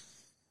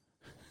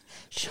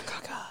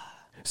 Chicago.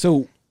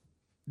 So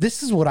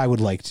this is what I would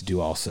like to do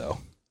also.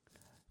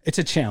 It's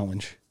a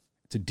challenge.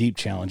 It's a deep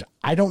challenge.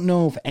 I don't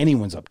know if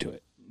anyone's up to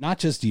it. Not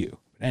just you,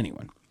 but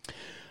anyone.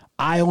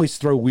 I always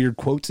throw weird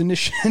quotes into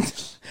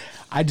shit.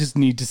 I just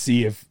need to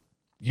see if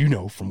you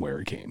know from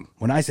where it came.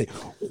 When I say,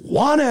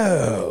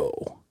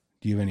 Wano,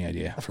 do you have any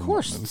idea? Of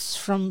course. It's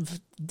from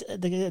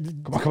the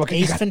Come on,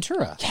 Ace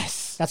Ventura.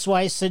 Yes. That's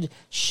why I said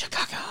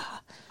Chicago.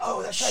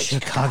 Oh, that's right.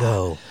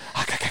 Chicago.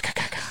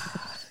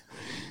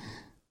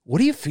 What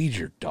do you feed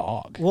your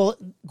dog? Well,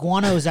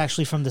 guano is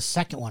actually from the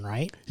second one,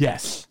 right?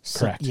 Yes,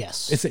 correct.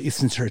 Yes.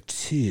 It's in her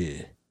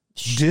too.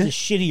 The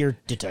shittier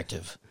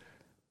detective.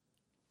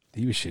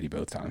 He was shitty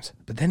both times.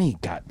 But then he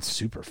got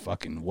super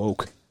fucking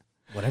woke.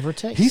 Whatever it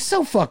takes. He's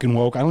so fucking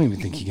woke, I don't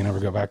even think he can ever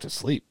go back to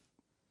sleep.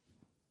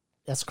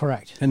 That's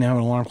correct. Didn't have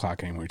an alarm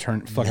clock anymore.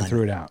 He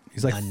threw it out.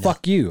 He's like,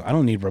 fuck you. I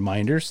don't need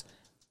reminders.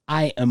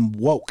 I am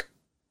woke.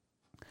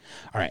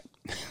 All right.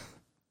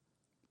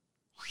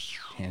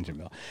 Tangent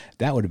Bill.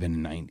 That would have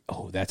been 90.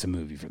 Oh, that's a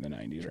movie for the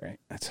 90s, right?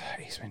 That's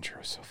Ace Ventura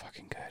was so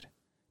fucking good.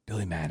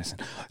 Billy Madison.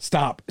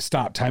 Stop.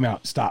 Time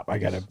out. Stop. I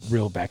got to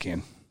reel back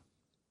in.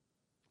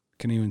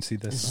 Can you even see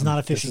this? This is not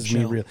a fishing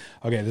show.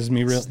 Okay, this is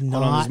me real.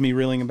 Hold on, this is me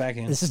reeling him back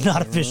in. This is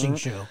not a fishing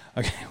show.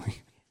 Okay.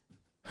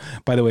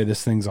 By the way,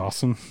 this thing's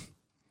awesome.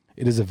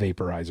 It is a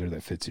vaporizer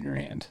that fits in your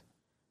hand.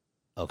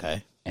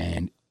 Okay.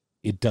 And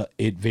it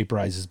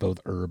vaporizes both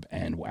herb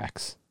and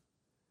wax.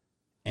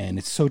 And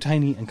it's so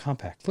tiny and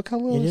compact. Look how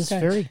little it is.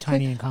 Very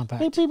tiny and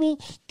compact. Hey, baby.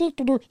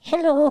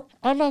 Hello.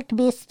 I'd like to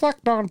be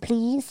sucked on,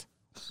 please.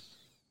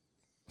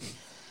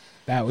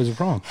 That was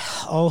wrong.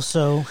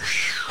 Also,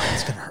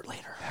 it's going to hurt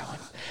later. That one.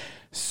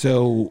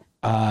 So,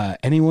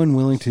 anyone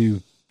willing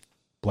to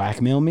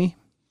blackmail me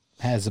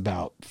has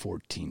about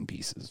 14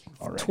 pieces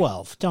already.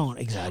 12. Don't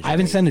exaggerate. I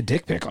haven't sent a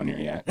dick pic on here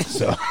yet,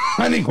 so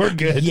I think we're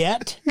good.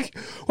 Yet?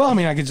 Well, I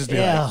mean, I could just be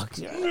like...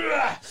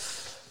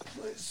 Let's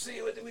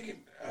see what we can...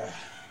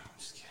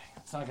 just kidding.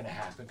 It's not going to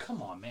happen.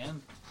 Come on,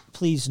 man.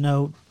 Please,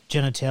 no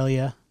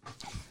genitalia.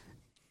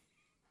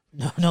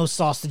 No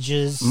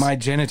sausages. My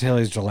genitalia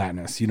is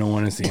gelatinous. You don't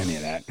want to see any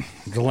of that.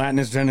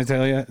 Gelatinous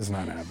genitalia is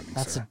not happening.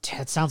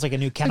 It sounds like a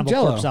new Cannibal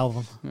Jell-O. Corpse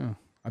album. Yeah.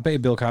 I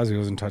bet Bill Cosby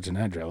wasn't touching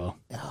that Jell-O.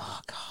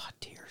 Oh, God,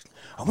 dear.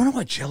 I wonder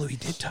what Jell-O he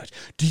did touch.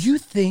 Do you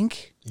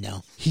think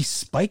he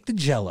spiked the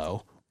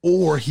Jell-O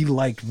or he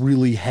liked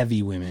really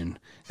heavy women?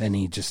 Then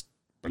he just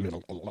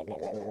wiggled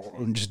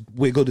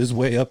his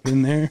way up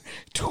in there,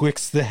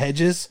 twixt the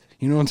hedges.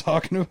 You know what I'm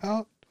talking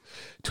about?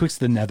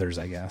 Twixt the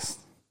nethers, I guess.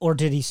 Or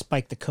did he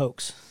spike the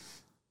cokes?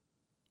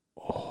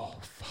 Oh,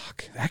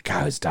 fuck. That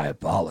guy was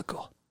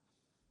diabolical.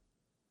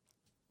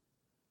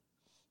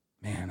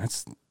 Man,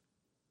 that's...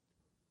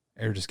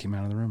 Air just came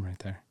out of the room right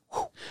there.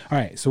 Whew. All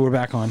right, so we're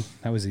back on.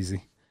 That was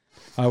easy.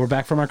 We're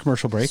back from our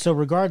commercial break. So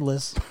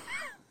regardless,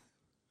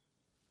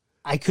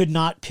 I could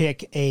not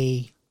pick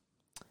a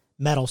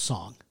metal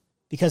song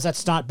because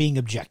that's not being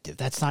objective.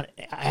 That's not...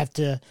 I have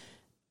to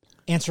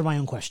answer my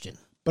own question.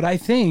 But I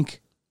think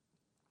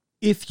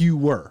if you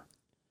were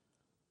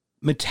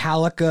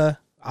Metallica...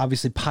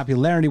 Obviously,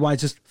 popularity-wise,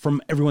 just from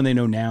everyone they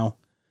know now.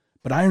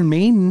 But Iron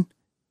Maiden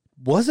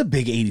was a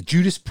big 80s.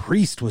 Judas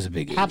Priest was a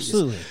big 80s.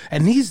 Absolutely.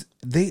 And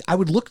I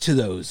would look to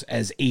those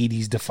as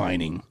 80s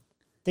defining.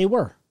 They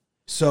were.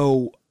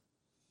 So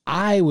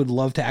I would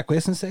love to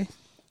acquiesce and say,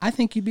 I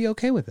think you'd be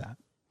okay with that.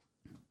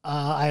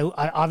 I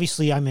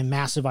obviously, I'm a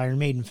massive Iron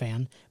Maiden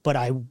fan, but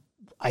I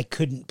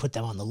couldn't put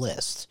them on the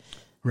list.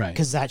 Right.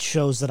 Because that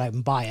shows that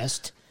I'm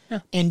biased.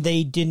 Yeah. And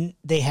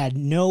they had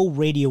no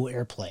radio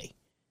airplay.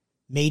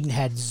 Maiden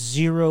had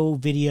 0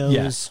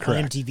 videos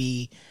on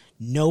MTV,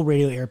 no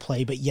radio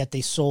airplay, but yet they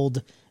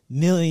sold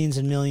millions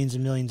and millions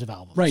and millions of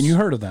albums. Right, and you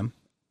heard of them.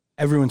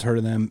 Everyone's heard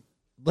of them.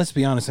 Let's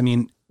be honest. I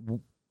mean,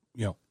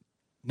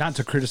 not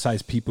to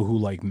criticize people who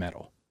like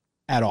metal.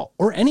 at all,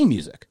 or any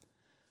music.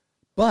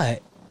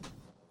 But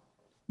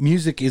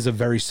music is a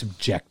very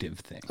subjective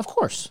thing. Of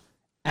course.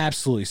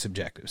 Absolutely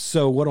subjective.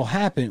 So what would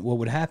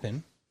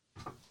happen,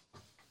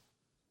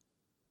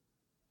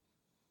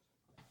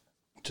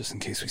 just in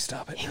case we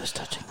stop it. He was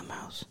touching the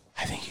mouse.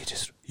 I think you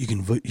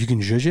can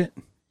zhuzh it.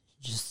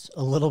 Just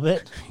a little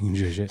bit. You can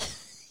zhuzh it.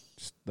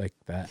 Just like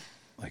that.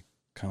 Like,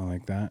 kind of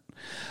like that.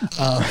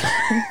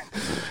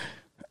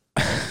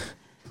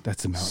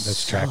 That's the mount.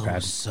 That's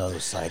trackpad. So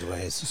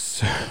sideways.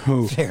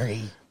 So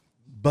Very.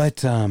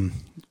 But we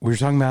were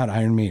talking about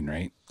Iron Maiden,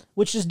 right?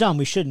 Which is dumb.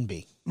 We shouldn't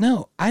be.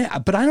 No,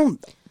 but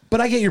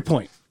I get your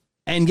point.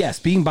 And yes,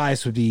 being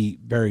biased would be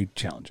very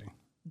challenging.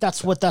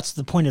 That's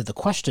the point of the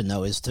question,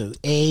 though, is to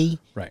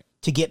right.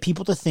 to get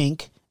people to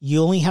think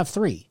you only have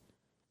 3.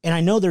 And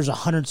I know there's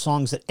 100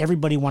 songs that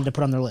everybody wanted to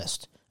put on their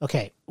list.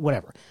 Okay,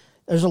 whatever.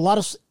 There's a lot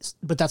of,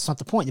 but that's not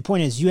the point. The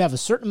point is you have a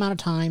certain amount of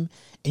time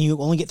and you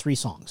only get 3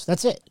 songs.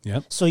 That's it.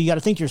 Yep. So you got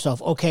to think to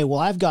yourself, okay, well,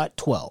 I've got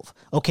 12.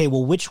 Okay,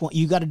 well, which one?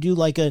 You got to do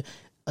like a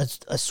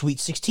Sweet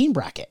 16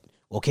 bracket.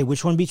 Okay,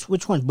 which one beats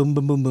which one? Boom,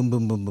 boom, boom, boom,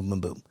 boom, boom, boom,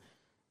 boom, boom.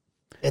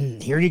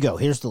 And here you go.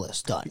 Here's the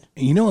list. Done.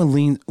 You know,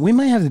 Aline, we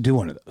might have to do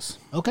one of those.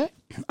 Okay.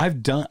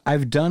 I've done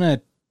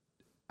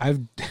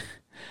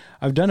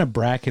a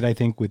bracket, I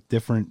think, with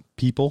different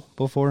people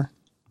before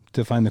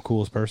to find the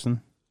coolest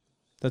person.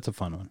 That's a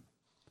fun one.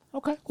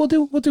 Okay. We'll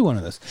do one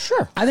of those.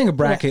 Sure. I think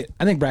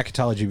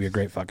bracketology would be a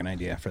great fucking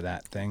idea for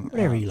that thing.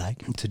 Whatever you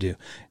like to do.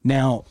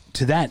 Now,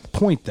 to that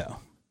point though,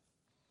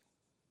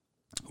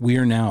 we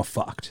are now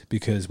fucked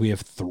because we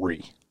have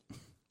 3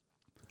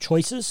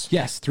 choices.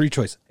 Yes, 3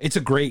 choices. It's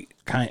a great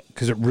kind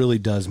because it really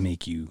does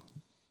make you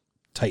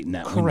tighten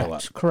that window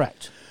up.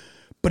 Correct.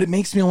 But it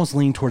makes me almost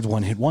lean towards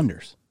one-hit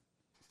wonders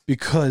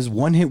because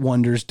one-hit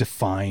wonders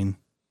define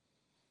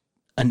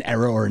an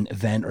era or an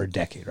event or a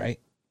decade, right?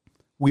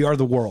 We Are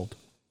the World.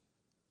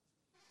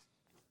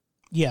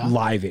 Yeah.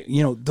 Live Aid,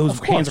 those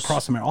Hands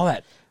Across America, all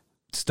that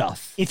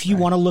stuff. If you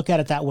want to look at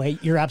it that way,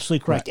 you're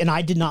absolutely correct. Right. And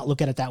I did not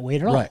look at it that way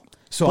at all. Right.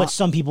 So but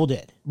some people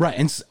did. Right.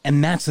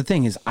 And that's the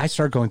thing is I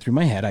start going through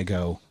my head. I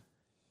go,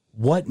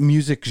 what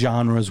music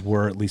genres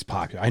were at least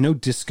popular? I know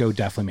disco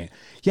definitely made.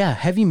 Yeah,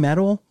 heavy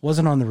metal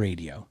wasn't on the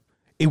radio.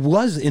 It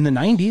was in the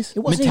 90s.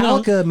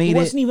 Metallica made it. It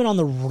wasn't even on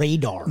the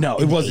radar. No,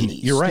 it wasn't.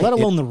 80s, You're right. Let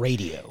alone the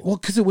radio. Well,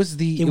 because it was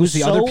the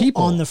so other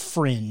people on the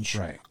fringe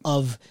right.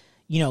 of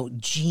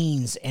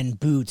jeans and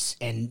boots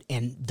and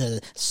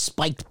the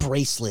spiked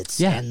bracelets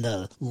and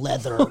the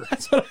leather.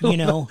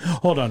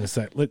 Hold on a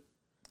sec.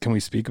 Can we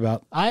speak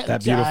about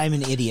that beautiful? I'm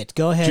an idiot.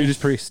 Go ahead. Judas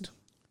Priest.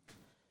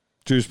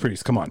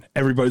 Come on.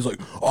 Everybody's like,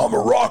 I'm a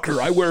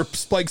rocker. I wear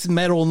spikes and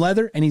metal and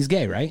leather. And he's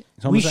gay, right?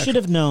 We should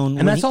have known.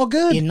 And that's all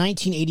good. In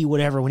 1980,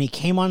 whatever, when he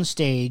came on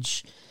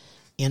stage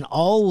in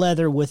all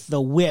leather with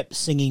the whip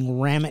singing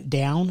Ram It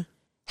Down,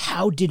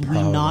 how did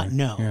we not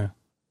know? Yeah.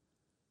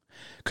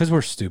 Because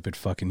we're stupid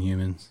fucking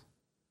humans.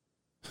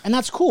 And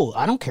that's cool.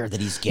 I don't care that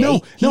he's gay.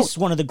 No, he's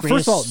one of the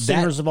greatest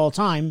singers of all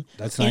time.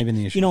 That's not even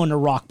the issue. In a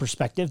rock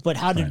perspective. But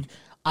how did...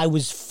 I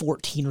was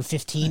 14 or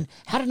 15.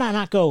 How did I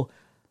not go...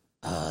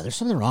 there's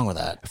something wrong with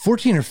that.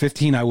 14 or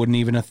 15, I wouldn't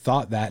even have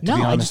thought that, to be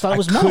honest. I just thought it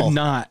was metal. Could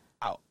not.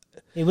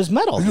 It was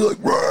metal. You're like,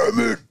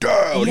 ram it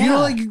down.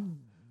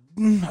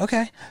 Yeah.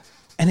 Okay.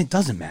 And it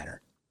doesn't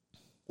matter.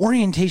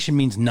 Orientation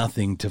means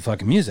nothing to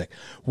fucking music.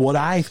 What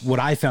I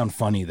found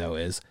funny, though,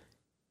 is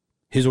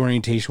his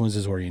orientation was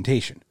his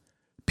orientation.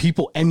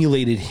 People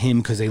emulated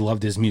him because they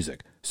loved his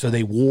music. So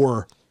they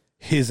wore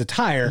his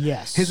attire.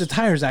 Yes. His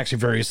attire is actually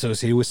very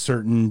associated with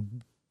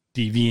certain...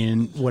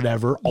 deviant,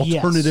 whatever,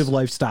 alternative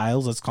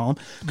lifestyles, let's call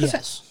them.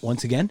 Yes.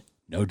 Once again,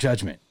 no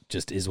judgment.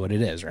 Just is what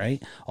it is, right?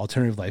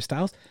 Alternative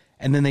lifestyles.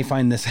 And then they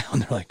find this out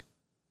and they're like,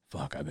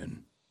 fuck, I've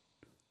been...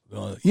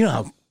 you know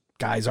how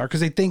guys are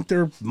because they think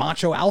they're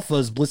macho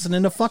alphas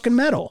listening to fucking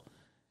metal.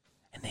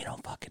 And they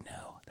don't fucking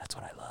know. That's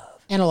what I love.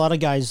 And a lot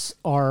of guys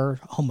are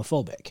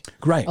homophobic.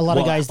 Right. A lot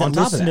of guys that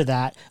listen to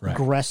that right.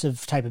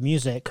 aggressive type of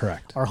music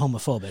correct. Are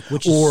homophobic,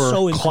 which is or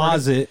so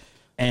closet...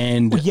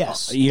 And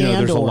yes,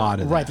 there's a lot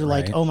of that. Right, they're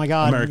like, oh my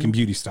god, American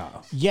Beauty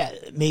style. Yeah,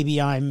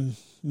 maybe I'm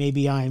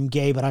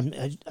gay, but I'm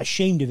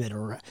ashamed of it,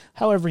 or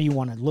however you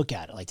want to look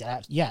at it, like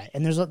that. Yeah,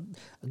 and there's a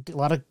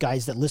lot of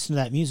guys that listen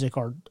to that music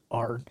are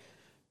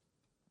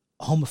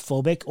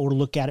homophobic or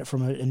look at it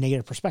from a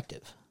negative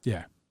perspective.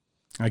 Yeah,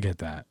 I get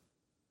that.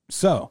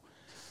 So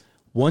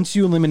once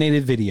you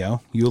eliminated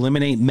video, you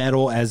eliminate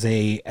metal as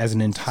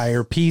an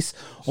entire piece,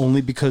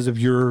 only because of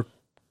your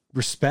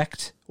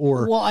respect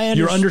or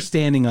your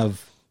understanding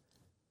of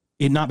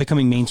it not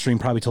becoming mainstream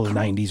probably till the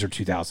 90s or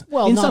 2000s.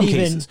 Well, in some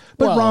cases.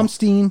 But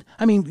Rammstein,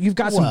 I mean, you've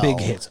got some big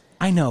hits.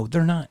 I know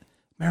they're not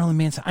Marilyn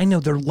Manson. I know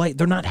they're light.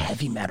 They're not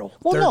heavy metal.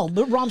 Well, no,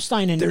 but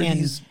Rammstein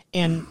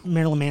and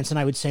Marilyn Manson,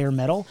 I would say, are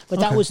metal.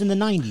 But that was in the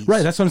 90s.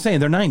 Right, that's what I'm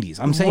saying. They're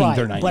 90s. I'm saying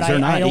they're 90s. But they're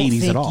not 80s at all.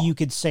 I don't think you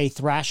could say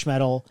thrash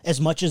metal, as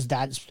much as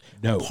that's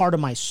part of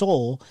my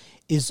soul,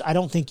 is I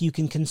don't think you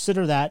can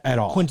consider that at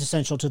all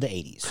quintessential to the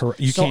 80s. Correct.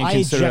 You can't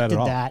consider that at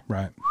all.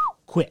 Right.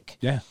 Quick.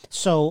 Yeah.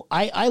 So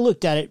I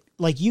looked at it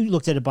like you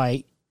looked at it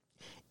by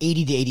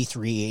 80 to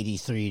 83,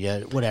 83 to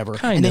whatever.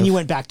 Kind and then of. you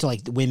went back to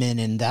like the women,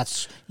 and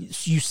that's,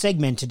 you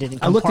segmented it.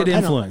 I looked at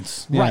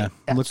influence. Yeah, Right.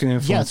 I looked at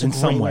influence yeah, in it's a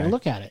some great way. to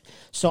look at it.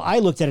 So I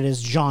looked at it as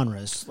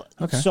genres.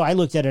 Okay. So I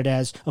looked at it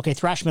as, okay,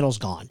 thrash metal's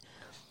gone.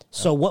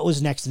 So what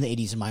was next in the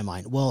 80s in my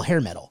mind? Well, hair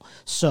metal.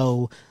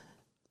 So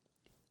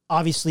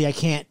obviously I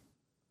can't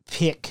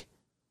pick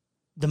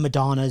the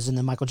Madonnas and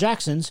the Michael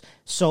Jacksons.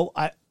 So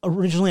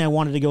originally I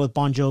wanted to go with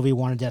Bon Jovi,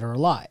 Wanted Dead or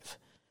Alive,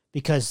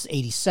 because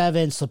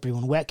 87, Slippery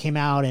When Wet came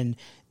out, and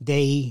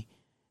they,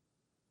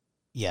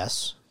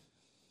 yes.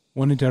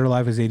 Wanted Dead or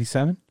Alive is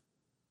 87?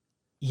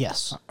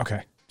 Yes.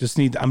 Okay.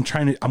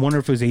 I wonder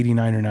if it was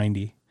 89 or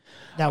 90.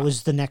 That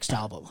was the next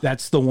album.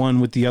 That's the one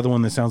with the other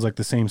one that sounds like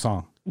the same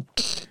song.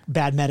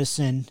 Bad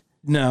Medicine.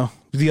 No,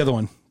 the other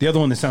one. The other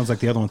one that sounds like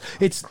the other one.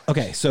 It's,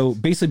 okay, so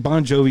basically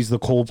Bon Jovi's the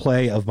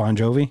Coldplay of Bon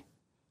Jovi.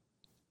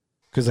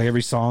 Because like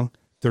every song,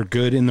 they're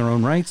good in their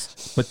own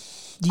rights, but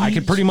I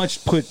could pretty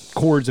much put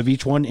chords of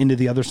each one into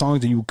the other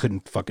songs and you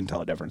couldn't fucking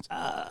tell a difference.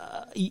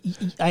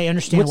 I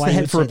understand What's why the you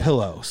Head would for a say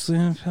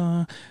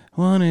Pillow?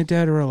 Wanted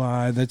Dead or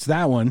Alive. That's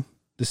that one.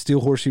 The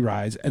Steel Horse He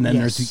Rides. And then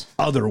there's Yes.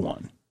 the other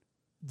one.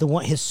 the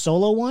one, his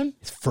solo one.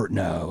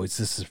 It's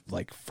this is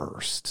like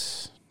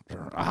first.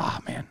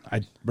 Man.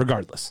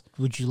 Regardless.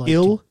 Would you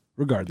like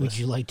Regardless. Would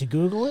you like to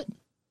Google it?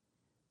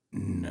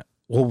 No.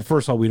 Well,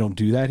 first of all, we don't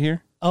do that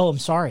here. Oh, I'm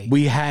sorry.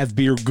 We have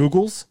beer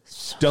Googles.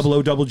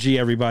 G,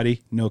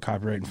 everybody. No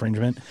copyright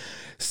infringement.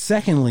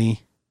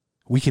 Secondly,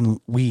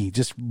 we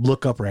just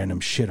look up random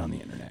shit on the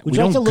internet. Would We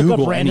you like to don't look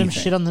Google up random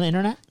anything. shit on the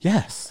internet?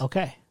 Yes.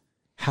 Okay.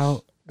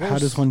 How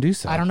does one do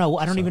so? I don't know.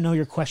 I don't even know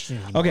your question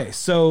anymore. Okay,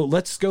 so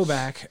let's go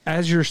back.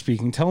 As you're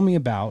speaking, tell me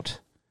about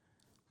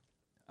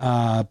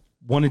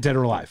Wanted Dead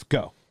or Alive.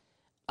 Go.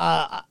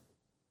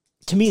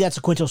 To me, that's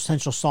a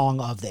quintessential song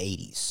of the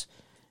 80s.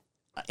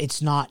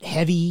 It's not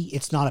heavy.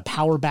 It's not a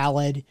power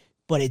ballad,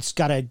 but it's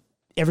got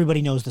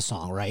everybody knows the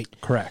song, right?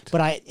 Correct.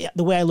 But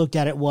the way I looked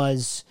at it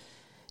was,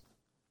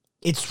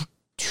 it's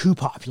too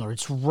popular.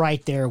 It's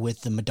right there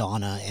with the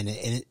Madonna,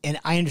 and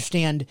I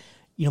understand,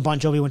 Bon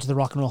Jovi went to the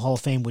Rock and Roll Hall of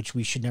Fame, which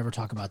we should never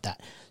talk about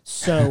that.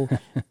 So,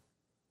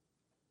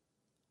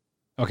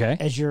 okay,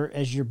 as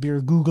you're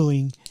beer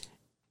Googling,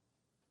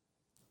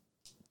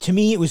 to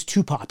me, it was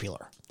too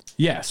popular.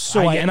 Yes,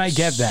 so I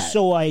get that.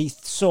 So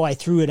I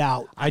threw it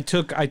out. I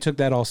took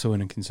that also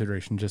into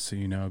consideration, just so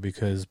you know,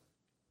 because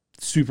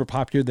super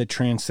popular that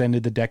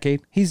transcended the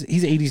decade. He's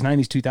 80s,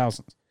 90s,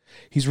 2000s.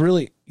 He's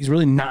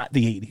really not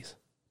the 80s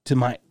to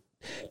my,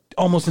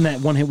 almost in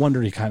that one hit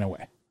wondery kind of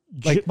way.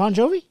 Like Bon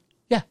Jovi?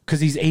 Yeah, because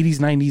he's 80s,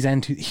 90s,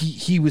 and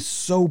he was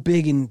so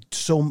big in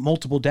so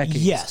multiple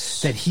decades.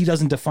 Yes. That he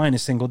doesn't define a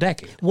single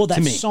decade. Well, that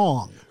to me.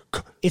 song.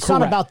 It's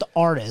Correct. not about the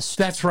artist.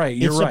 That's right.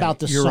 You're it's right. about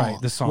the You're song.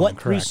 right. The song. What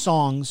correct. 3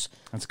 songs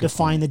That's a good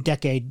define point. the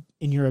decade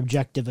in your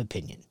objective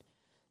opinion?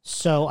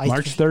 So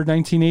March 3rd,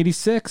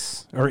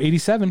 1986 or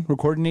 87,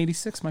 recorded in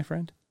 86, my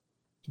friend.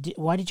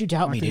 Why did you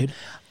doubt me, dude?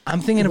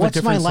 I'm thinking of What's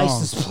a different my song.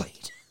 license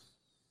plate?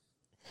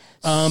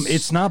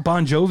 It's not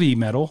Bon Jovi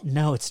metal.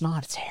 No, it's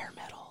not. It's hair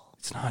metal.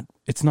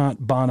 It's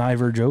not Bon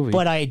Iver Jovi.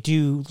 But I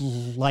do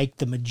like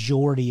the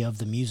majority of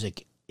the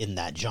music in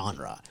that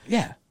genre.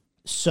 Yeah.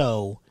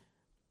 So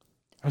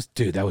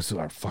that was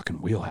our fucking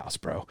wheelhouse,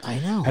 bro. I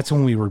know. That's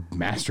when we were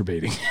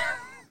masturbating.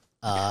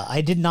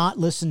 I did not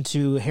listen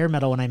to hair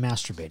metal when I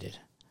masturbated.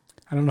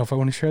 I don't know if I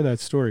want to share that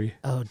story.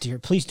 Oh dear,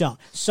 please don't.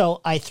 So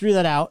I threw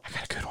that out. I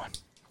got a good one.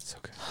 So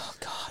good. Oh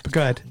God. But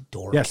go ahead.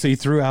 Dork. Yeah, so you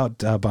threw out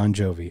Bon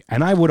Jovi.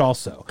 And I would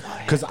also,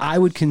 because I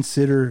would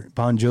consider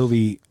Bon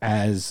Jovi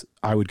as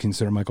I would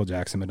consider Michael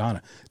Jackson,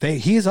 Madonna.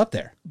 He is up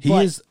there. He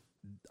is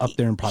up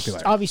there in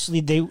popularity. Obviously,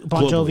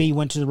 Bon Jovi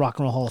went to the Rock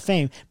and Roll Hall of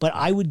Fame, but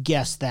I would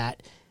guess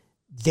that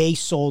they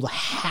sold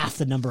half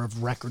the number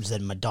of records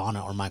that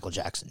Madonna or Michael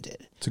Jackson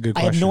did. It's a good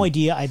I question. have no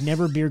idea. I've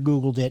never beer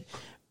Googled it,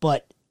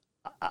 but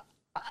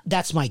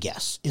that's my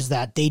guess, is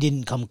that they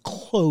didn't come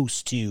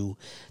close to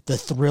the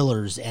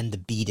Thrillers and the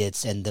Beat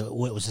It's and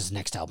what was his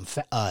next album?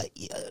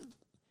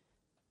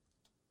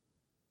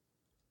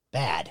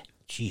 Bad.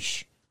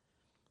 Sheesh.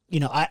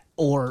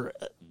 Or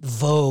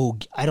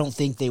Vogue. I don't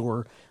think they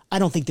were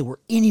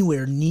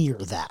anywhere near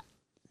that.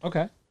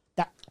 Okay.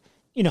 That,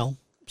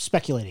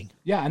 speculating.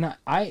 Yeah,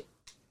 and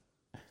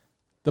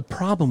the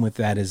problem with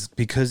that is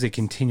because they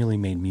continually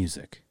made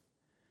music,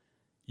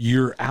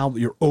 your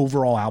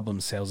overall album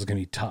sales is going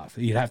to be tough.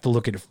 You'd have to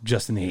look at it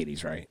just in the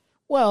 80s, right?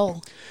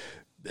 Well,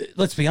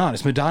 let's be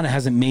honest. Madonna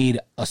hasn't made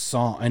a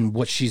song, and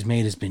what she's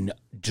made has been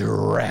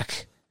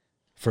direct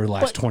for the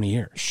last 20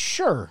 years.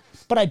 Sure,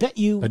 but I bet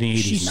you But in the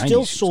 80s, she 90s, still she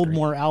was sold great.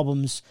 more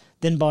albums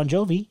than Bon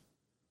Jovi.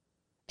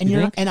 And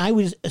You think? and I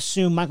would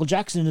assume Michael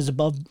Jackson is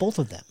above both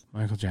of them.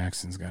 Michael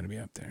Jackson's got to be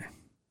up there.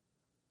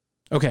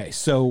 Okay,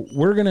 so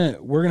we're gonna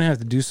have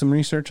to do some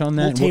research on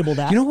that. We'll table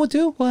that. You know what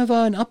we'll do? We'll have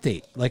an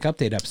update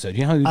episode.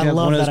 You know how we I have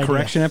love one of that those idea.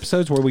 correction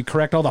episodes where we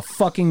correct all the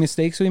fucking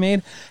mistakes we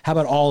made? How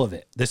about all of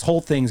it? This whole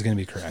thing's gonna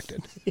be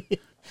corrected.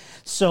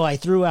 So I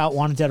threw out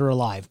Wanted Dead or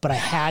Alive, but I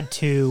had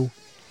to.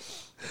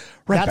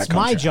 Right That's back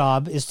on my track.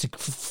 job, is to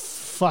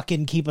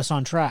fucking keep us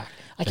on track.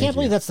 I can't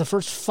believe that's the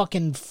first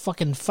fucking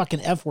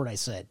F word I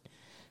said.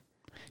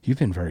 You've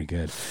been very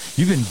good.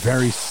 You've been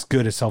very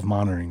good at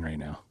self-monitoring right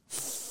now.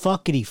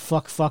 Fuckity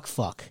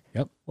fuck.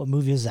 Yep. What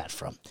movie is that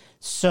from?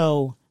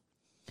 So.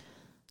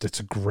 That's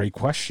a great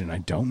question. I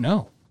don't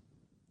know.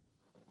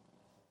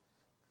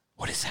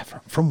 What is that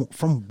from?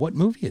 From what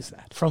movie is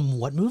that? From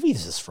what movie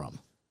is this from?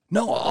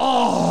 No.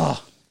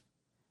 Oh.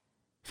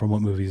 From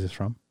what movie is this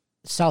from?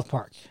 South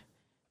Park.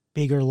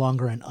 Bigger,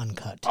 longer, and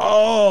uncut.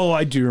 Oh,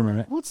 I do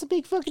remember it. What's the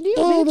big fucking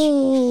deal,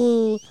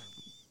 bitch?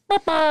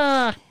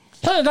 Papa.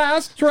 Hey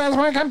guys, you guys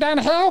want to come down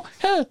the hill?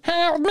 Hey,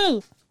 hang out with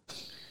me.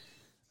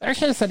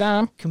 Okay,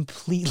 Saddam.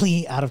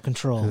 Completely out of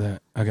control.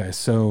 Okay,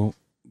 so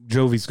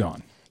Jovi's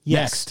gone.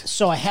 Yes. Next.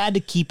 So I had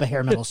to keep a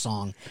hair metal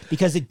song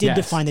because it did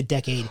define the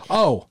decade.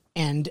 Oh.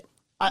 And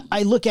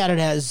I look at it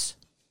as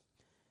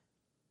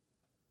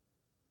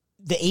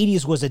the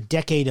 80s was a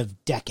decade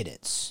of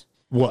decadence.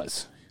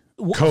 Was.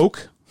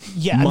 Coke,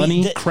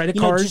 money, credit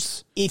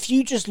cards. If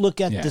you just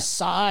look at the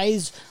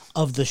size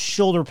of the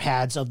shoulder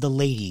pads of the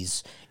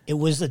ladies, it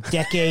was a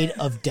decade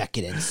of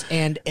decadence.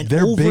 And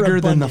they're bigger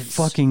than the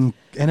fucking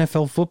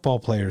NFL football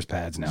players'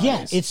 pads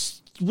nowadays. Yeah,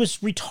 it was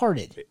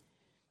retarded.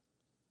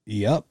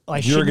 Yep.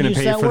 You're going to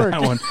pay for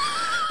that one.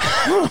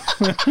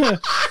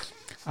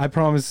 I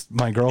promised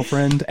my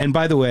girlfriend, and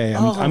by the way,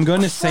 I'm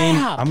going to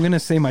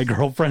say my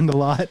girlfriend a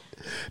lot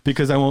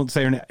because I won't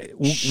say her name.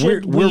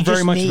 We're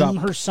very much name about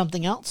her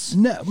something else.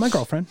 No, my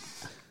girlfriend,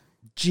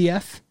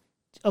 GF.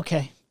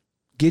 Okay.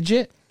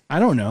 Gidget. I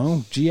don't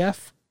know.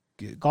 GF.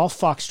 Golf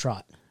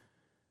Foxtrot.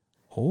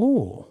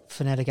 Oh,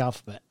 phonetic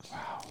alphabet.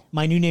 Wow.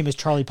 My new name is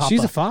Charlie Papa.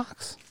 She's a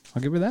fox.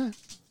 I'll give her that.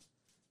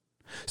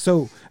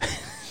 So,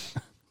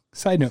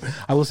 side note,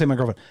 I will say my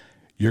girlfriend.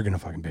 You're gonna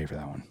fucking pay for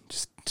that one.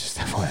 Just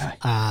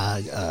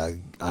FYI.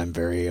 I'm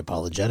very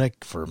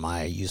apologetic for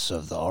my use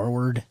of the R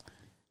word.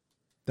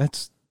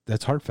 That's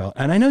heartfelt,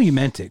 and I know you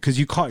meant it because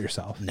you caught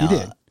yourself. No. You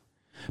did,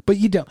 but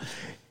you don't.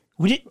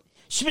 We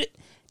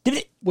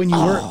did.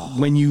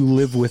 When you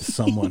live with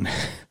someone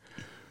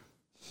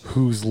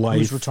who's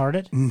life who's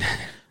retarded.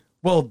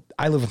 Well,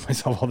 I live with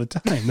myself all the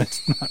time.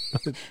 That's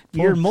not.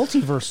 You're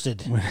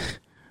multiversed.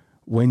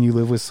 When you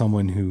live with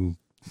someone who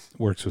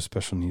works with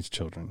special needs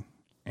children,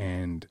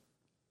 and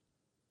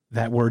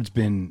that word's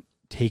been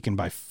taken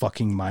by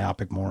fucking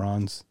myopic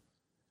morons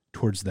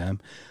towards them.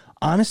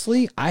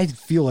 Honestly, I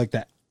feel like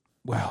that.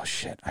 Well,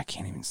 shit, I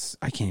can't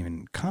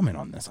even comment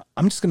on this.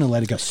 I'm just gonna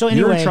let it go. So anyway,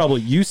 you're in trouble.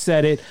 You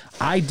said it.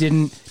 I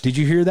didn't. Did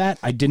you hear that?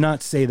 I did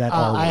not say that.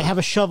 I have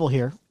a shovel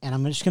here, and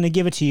I'm just gonna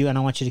give it to you, and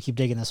I want you to keep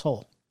digging this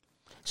hole,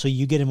 so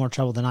you get in more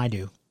trouble than I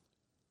do.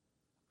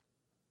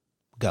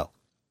 Go.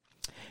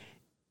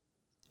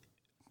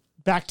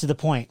 Back to the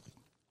point.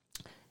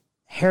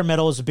 Hair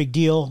metal is a big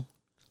deal.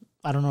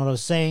 I don't know what I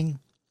was saying.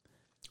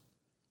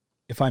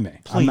 If I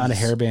may, Please. I'm not a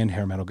hairband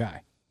hair metal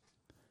guy.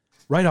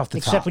 Right off the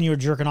top. Except when you were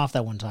jerking off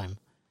that one time.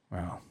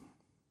 Well,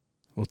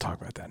 we'll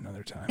talk about that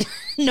another time.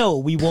 No,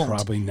 we won't.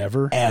 Probably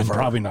never. Ever. And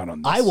probably not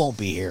on this. I won't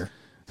be here.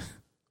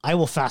 I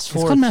will fast It's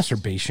forward. called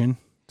masturbation.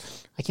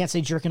 I can't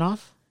say jerking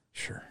off?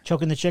 Sure.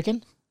 Choking the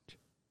chicken?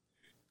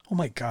 Oh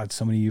my God,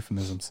 so many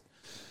euphemisms.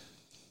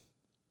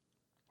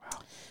 Wow.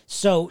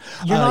 So,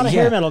 you're not a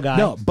hair metal guy.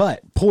 No,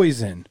 but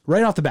Poison.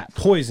 Right off the bat,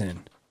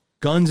 Poison.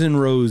 Guns N'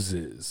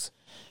 Roses.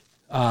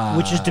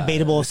 Which is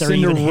debatable if they're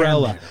even hair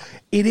metal.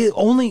 It is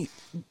only...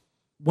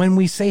 When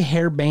we say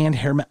hair band,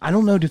 hair metal, I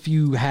don't know if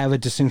you have a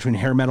distinction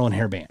between hair metal and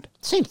hair band.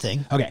 Same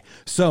thing. Okay,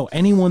 so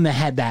anyone that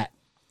had that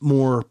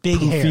more big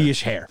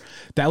poofy-ish hair.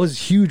 That was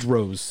Huge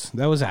Rose.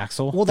 That was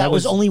Axel. Well, that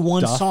was only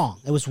one Duff.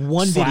 song. It was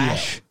one video.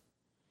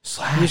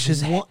 Slash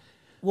is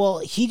well,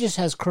 he just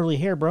has curly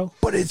hair, bro.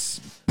 But it's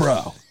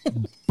bro.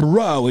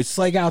 It's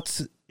like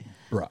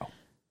bro.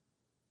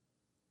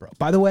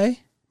 By the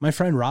way, my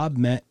friend Rob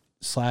met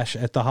Slash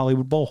at the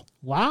Hollywood Bowl.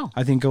 Wow.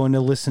 I think going to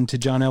listen to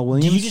John L.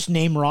 Williams. Did you just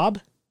name Rob?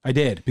 I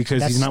did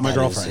because he's not my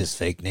girlfriend. That's his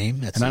fake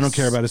name. I don't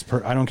care about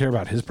I don't care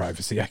about his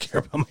privacy. I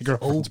care about my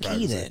girlfriend's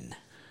privacy. Okay then.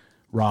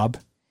 Rob,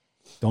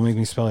 don't make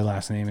me spell your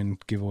last name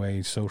and give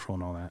away social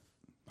and all that.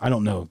 I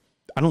don't know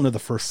the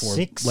first four.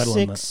 Let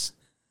alone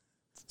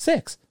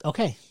six.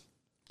 Okay.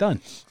 Done.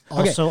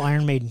 Also, okay.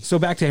 Iron Maiden. So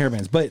back to hair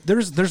bands, but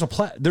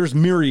there's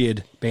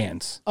myriad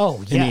bands. Oh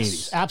in yes, the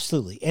 80s.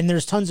 Absolutely, and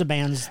there's tons of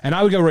bands. And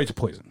I would go right to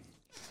Poison.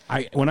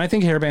 When I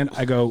think hair band,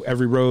 I go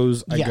Every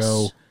Rose. I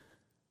go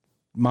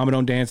Mama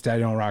Don't Dance,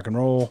 Daddy Don't Rock and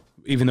Roll,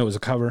 even though it was a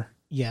cover.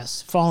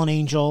 Yes. Fallen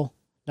Angel,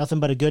 Nothing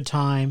But a Good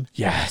Time.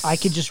 Yes. I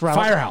could just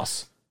rattle.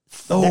 Firehouse.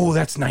 Oh,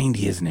 that's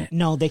 90, isn't it?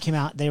 No, they came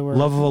out. They were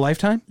Love of a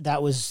Lifetime?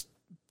 That was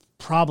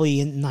probably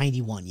in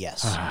 91,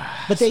 yes.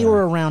 But they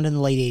were around in the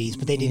late 80s,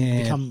 but they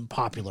didn't become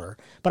popular.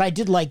 But I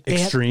did like...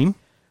 Extreme?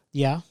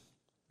 Yeah.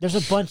 There's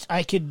a bunch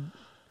I could...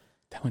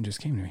 That one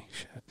just came to me.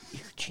 Shit.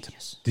 You're a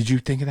genius. Did you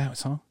think of that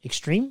song?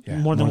 Extreme? Yeah.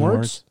 More than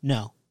words?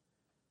 No.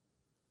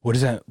 What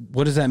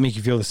does that make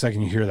you feel the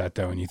second you hear that,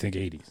 though, and you think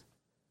 80s?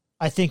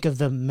 I think of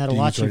the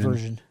Metalachi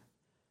version.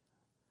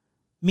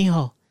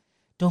 Mijo,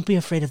 don't be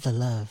afraid of the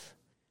love.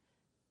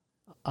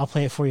 I'll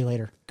play it for you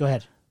later. Go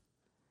ahead.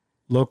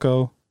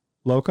 Loco?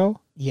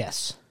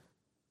 Yes.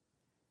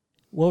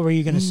 What were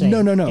you going to say?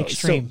 No.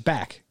 Extreme. So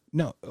back.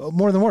 No,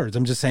 more than words.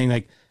 I'm just saying,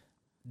 like,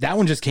 that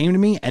one just came to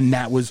me, and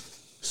that was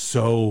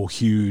so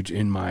huge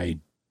in my,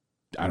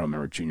 I don't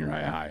remember, junior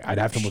high. I'd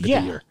have to look at the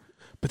year.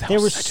 But that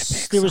was such a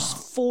big there song.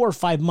 was 4 or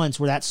 5 months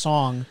where that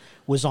song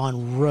was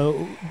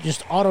on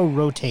just auto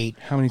rotate.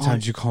 How many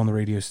times did you call on the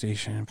radio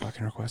station and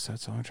fucking request that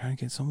song, trying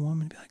to get some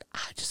woman to be like,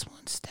 I just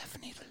want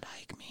Stephanie to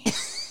like me.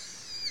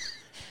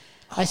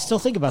 I still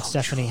think about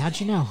Stephanie. How'd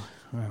you know?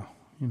 Well,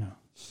 you know.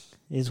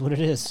 It is what it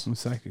is. I'm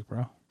psychic,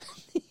 bro.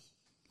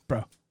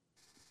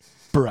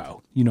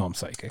 Bro, you know I'm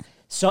psychic.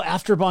 So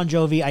after Bon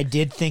Jovi, I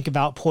did think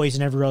about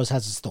Poison Every Rose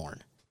Has Its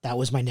Thorn. That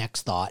was my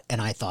next thought,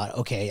 and I thought,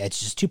 okay, it's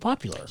just too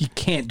popular. You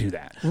can't do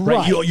that,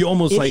 right? You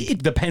almost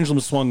the pendulum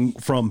swung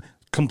from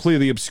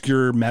completely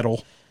obscure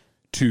metal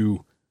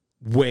to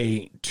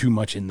way too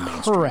much in the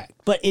mainstream. Correct,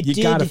 but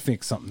you got to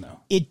fix something though.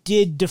 It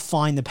did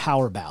define the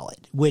power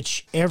ballad,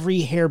 which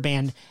every hair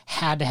band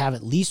had to have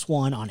at least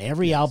one on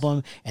every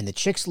album, and the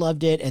chicks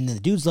loved it, and then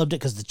the dudes loved it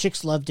because the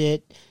chicks loved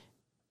it.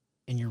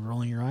 And you're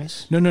rolling your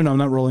eyes? No, I'm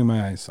not rolling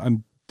my eyes.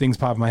 Things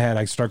pop in my head.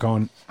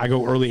 I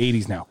go early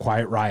 80s now.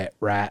 Quiet Riot,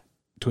 Rat,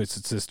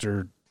 Twisted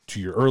Sister,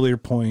 to your earlier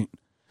point.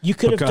 You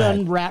could have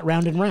done Rat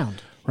Round and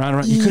Round. Round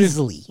and Round.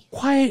 Easily. You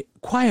could have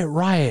Quiet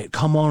Riot.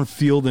 Come on,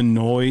 Feel the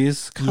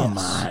Noise. Come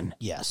on.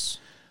 Yes.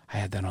 I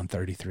had that on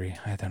 33.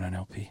 I had that on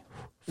LP.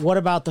 What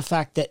about the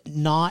fact that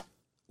not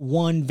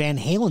one Van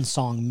Halen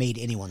song made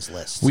anyone's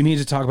list? We need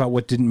to talk about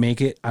what didn't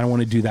make it. I don't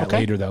want to do that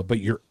later, though. But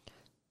you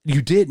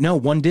did. No,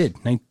 one did.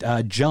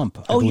 Jump.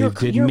 I believe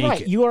didn't make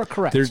right. it. You are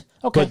correct. Okay.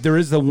 But there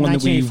is the one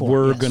that we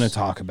were going to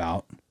talk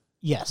about.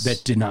 Yes.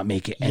 That did not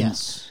make it. And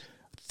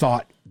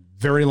thought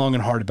very long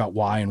and hard about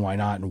why and why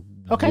not and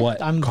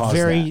what I'm caused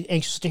very that.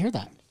 anxious to hear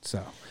that.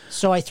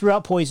 So I threw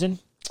out Poison,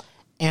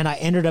 and I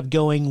ended up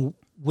going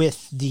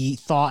with the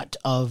thought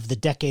of the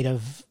Decade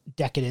of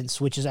Decadence,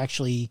 which is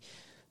actually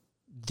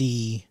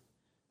the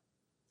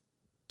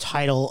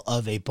title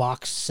of a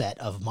box set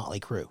of Motley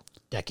Crue,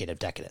 Decade of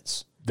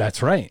Decadence.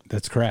 That's right.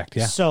 That's correct.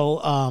 Yeah. So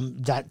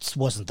that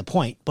wasn't the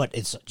point, but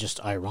it's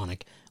just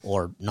ironic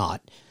or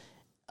not.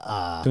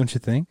 Don't you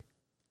think?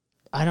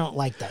 I don't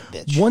like that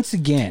bitch. Once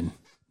again,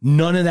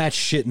 none of that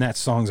shit in that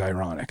song's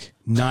ironic.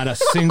 Not a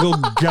single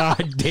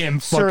goddamn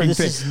fucking Sir, this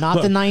thing. is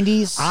not the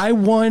 90s.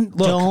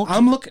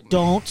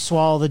 Don't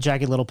swallow the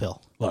jagged little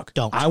pill. Look,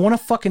 don't. I want a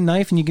fucking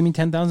knife and you give me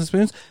 10,000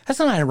 spoons. That's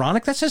not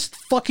ironic. That's just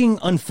fucking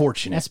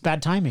unfortunate. That's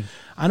bad timing.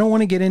 I don't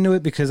want to get into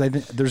it because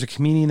there's a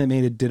comedian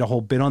that did a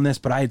whole bit on this,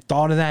 but I had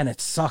thought of that and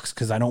it sucks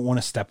because I don't want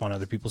to step on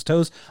other people's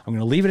toes. I'm going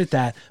to leave it at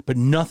that. But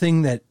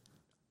nothing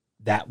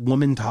that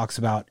woman talks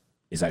about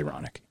is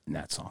ironic in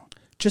that song.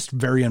 Just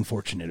very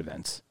unfortunate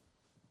events.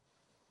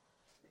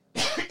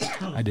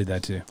 I did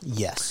that too.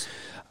 Yes.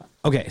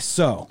 Okay,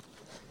 so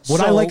what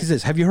I like is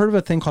this. Have you heard of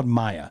a thing called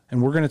Maya?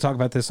 And we're going to talk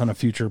about this on a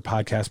future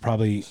podcast,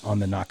 probably on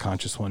the Not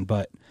Conscious one.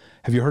 But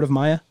have you heard of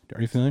Maya?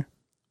 Are you familiar?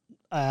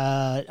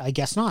 I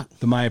guess not.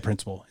 The Maya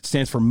principle. It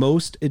stands for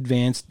most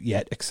advanced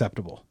yet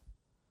acceptable.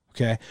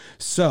 Okay,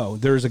 so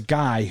there's a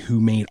guy who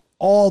made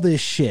all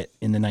this shit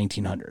in the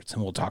 1900s,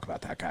 and we'll talk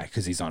about that guy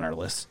because he's on our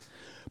list.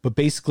 But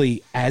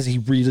basically, as he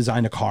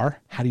redesigned a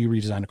car, how do you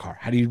redesign a car?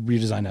 How do you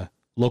redesign a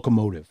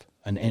locomotive,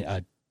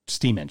 a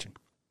steam engine?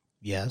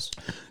 Yes.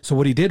 So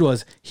what he did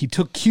was he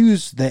took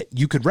cues that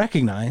you could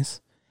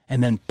recognize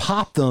and then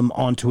popped them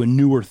onto a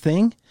newer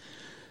thing.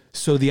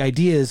 So the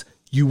idea is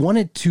you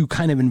wanted to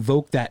kind of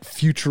invoke that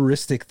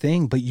futuristic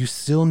thing, but you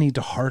still need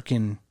to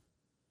hearken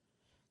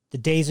the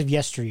days of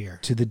yesteryear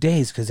to the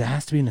days because it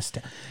has to be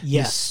nostalgia.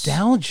 Yes.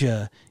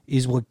 Nostalgia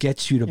is what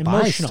gets you to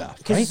buy stuff,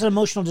 because right? it's an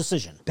emotional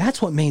decision.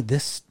 That's what made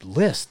this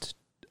list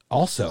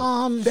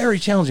also very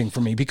challenging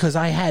for me because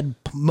I had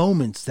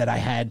moments that I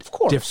had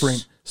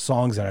different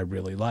songs that I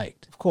really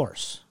liked. Of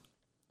course.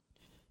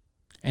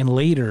 And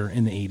later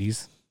in the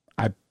 80s,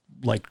 I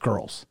liked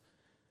girls.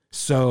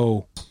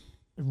 So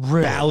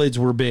ballads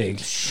were big.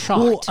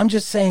 Shocked. Well, I'm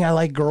just saying I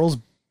like girls.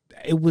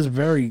 It was it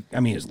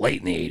was late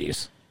in the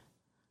 80s.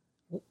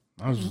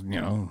 I was,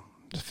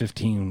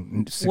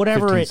 15,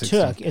 whatever 15, it 16.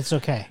 took, it's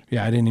okay.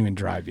 Yeah, I didn't even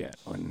drive yet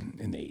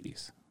in the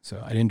 80s.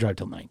 So I didn't drive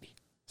till 90.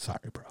 Sorry,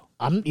 bro.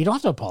 You don't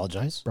have to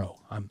apologize. Bro,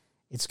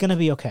 it's going to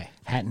be okay.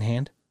 Hat in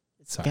hand.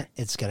 It's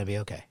going to be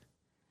okay.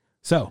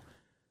 So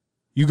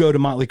you go to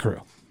Motley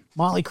Crue.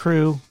 Motley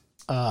Crue,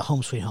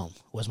 Home Sweet Home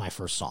was my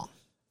first song.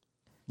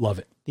 Love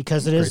it.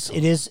 Because it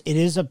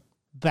is a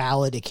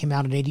ballad. It came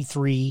out in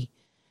 83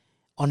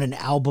 on an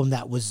album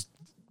that was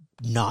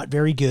not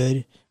very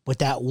good. But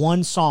that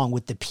one song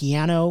with the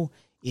piano,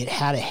 it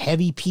had a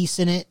heavy piece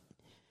in it.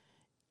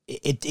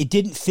 It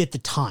didn't fit the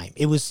time.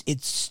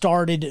 It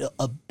started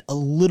a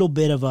little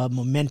bit of a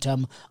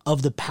momentum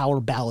of the power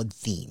ballad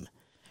theme,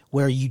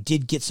 where you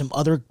did get some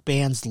other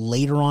bands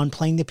later on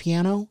playing the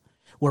piano,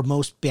 where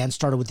most bands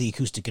started with the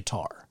acoustic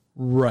guitar.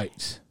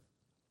 Right.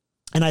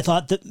 And I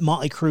thought that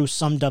Motley Crue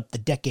summed up the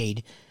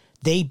decade.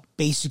 They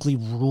basically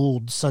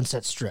ruled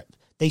Sunset Strip.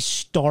 They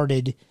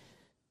started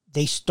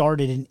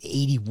in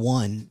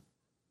 81.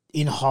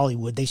 in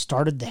Hollywood. They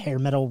started the hair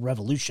metal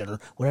revolution, or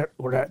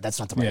whatever. That's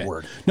not the right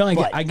word. No,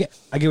 I get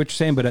what you're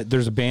saying, but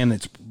there's a band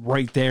that's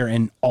right there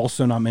and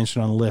also not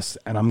mentioned on the list,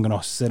 and I'm going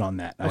to sit on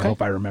that. I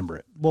hope I remember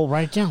it. Well,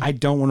 write it down. I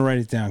don't want to write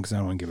it down because I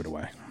don't want to give it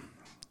away.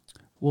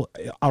 Well,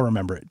 I'll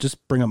remember it.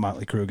 Just bring up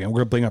Motley Crue again. We're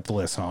going to bring up the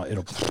list, and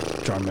it'll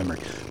draw a memory.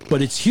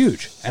 But it's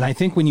huge, and I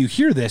think when you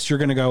hear this, you're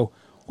going to go,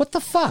 what the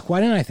fuck?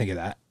 Why didn't I think of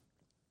that?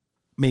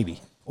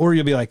 Maybe. Or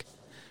you'll be like,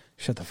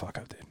 shut the fuck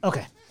up, dude.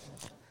 Okay.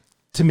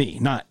 To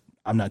me,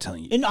 I'm not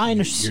telling you. And I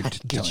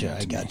understand.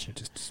 I got you.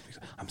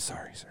 I'm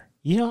sorry, sir.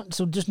 You know,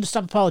 so just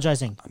stop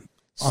apologizing.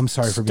 I'm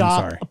sorry for being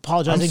sorry.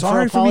 Apologizing. I'm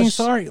sorry for being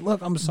sorry.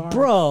 Look, I'm sorry.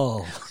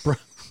 Bro.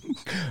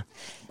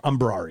 I'm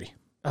Brary.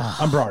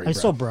 I'm Brary. I'm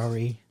so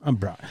Brary. I'm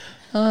Brary.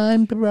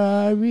 I'm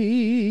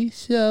Brary.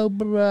 So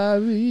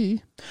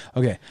Brary.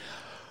 Okay.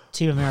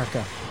 Team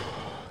America.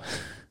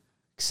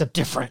 Except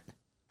different.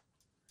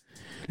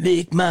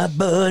 Lick my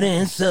butt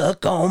and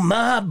suck on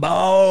my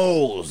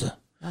balls.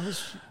 That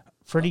was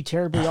pretty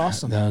terribly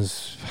awesome. That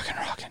was fucking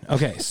rocking.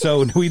 Okay,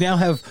 so we now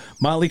have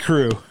Motley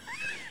Crue.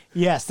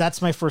 Yes,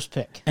 that's my first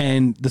pick.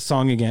 And the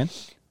song again?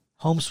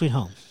 Home Sweet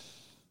Home.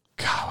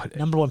 God.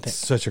 Number one pick.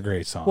 Such a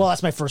great song. Well,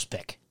 that's my first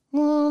pick.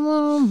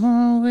 And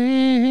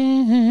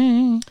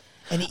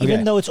And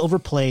even though it's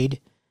overplayed,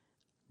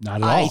 not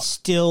at all. I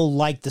still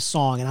like the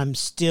song. And I'm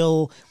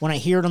still, when I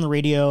hear it on the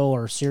radio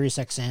or Sirius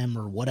XM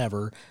or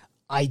whatever,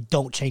 I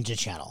don't change the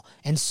channel.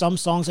 And some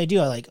songs I do,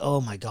 I like,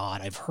 oh my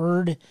God, I've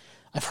heard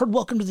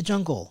Welcome to the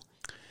Jungle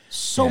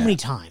so many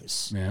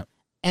times. Yeah.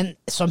 And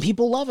some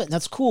people love it, and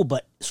that's cool,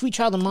 but Sweet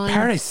Child of Mine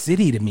Paradise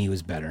City to me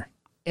was better.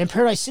 and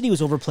Paradise City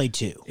was overplayed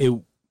too. It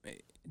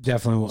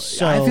definitely was.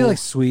 So- I feel like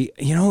Sweet,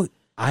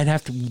 I'd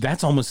have to,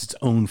 that's almost its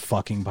own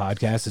fucking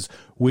podcast, is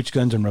which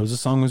Guns N' Roses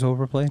song was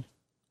overplayed?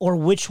 Or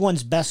which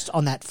one's best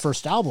on that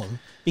first album?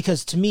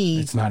 Because to me,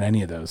 It's not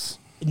any of those.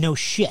 no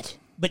shit.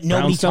 But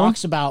nobody Brownstone?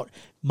 talks about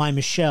My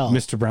Michelle.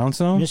 Mr.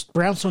 Brownstone? Miss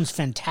Brownstone's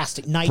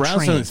fantastic. Night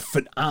Brownstone Train. is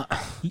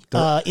It's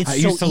I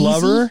So used to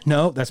love Easy. her.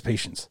 No, that's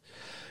Patience.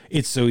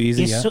 It's so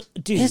easy. It's Yeah.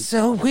 dude, It's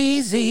so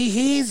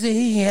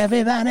easy.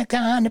 Everybody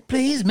kind of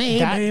please me,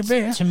 that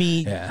baby. to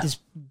me Yeah. is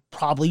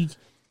probably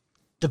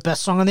the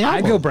best song on the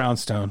album. I'd go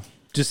Brownstone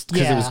just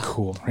because it was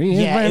cool.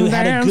 Yeah, it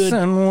had a good-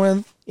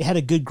 good. It had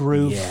a good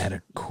groove. Yeah, it had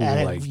a cool Had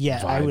a- like. yeah,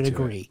 vibe I would to it.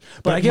 agree.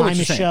 But I get My what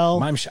you're saying. Michelle,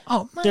 My Michelle.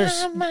 Oh,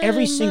 there's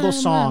every single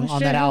song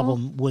on that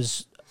album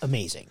was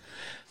amazing.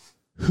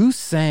 Who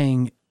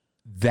sang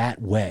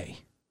That Way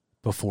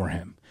before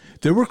him?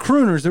 There were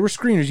crooners, there were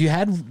screeners. You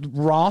had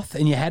Roth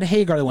and you had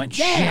Hagar that went,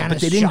 yeah, but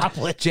Janis they didn't.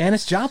 Joplin.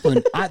 Janis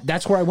Joplin.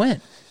 That's where I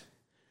went.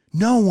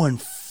 No one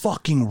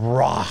fucking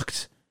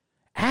rocked.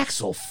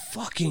 Axl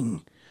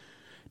fucking.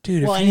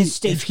 Dude, Well, if and he, his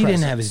stage if he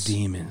didn't have his presence.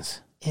 demons.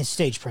 His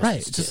stage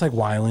presence. Right, just too. like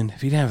Weiland.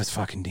 If he didn't have his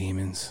fucking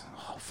demons.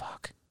 Oh,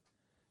 fuck.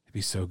 It'd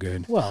be so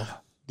good.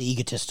 Well, the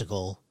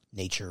egotistical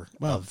nature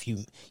of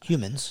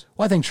humans.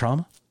 Well, I think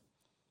trauma.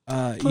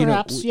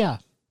 Perhaps, yeah.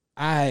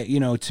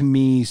 To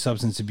me,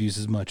 substance abuse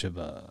is much of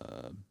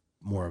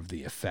more of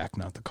the effect,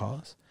 not the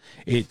cause.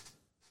 It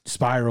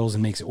spirals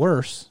and makes it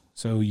worse.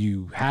 So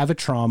you have a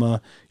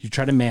trauma, you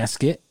try to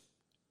mask it,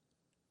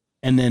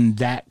 and then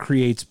that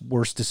creates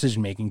worse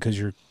decision making because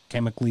you're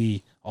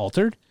chemically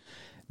altered.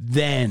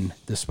 Then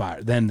the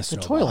snowball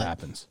toilet.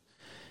 happens.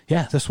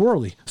 Yeah, the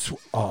swirly.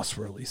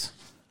 Swirlies.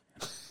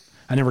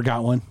 I never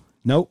got one.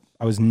 Nope,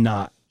 I was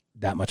not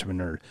that much of a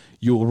nerd.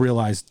 You will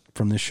realize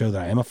from this show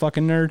that I am a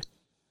fucking nerd,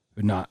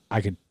 but not.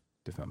 I could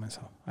defend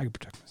myself. I could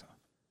protect myself.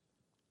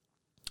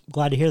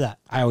 Glad to hear that.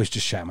 I always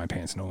just shat my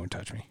pants. No one would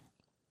touch me.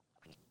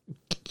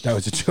 That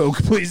was a joke.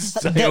 Please.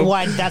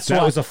 That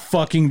was a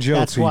fucking joke.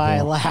 That's why I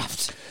people.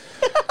 laughed.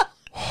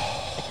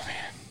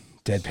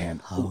 Deadpan.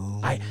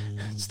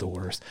 It's the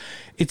worst.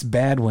 It's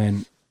bad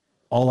when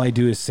all I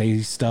do is say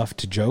stuff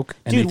to joke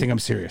and Dude, they think I'm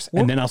serious.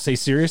 And then I'll say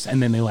serious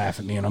and then they laugh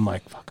at me and I'm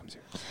like, fuck, I'm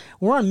serious.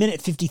 We're on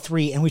minute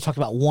 53 and we talked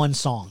about one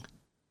song.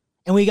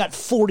 And we got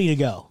 40 to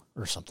go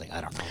or something.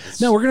 I don't know.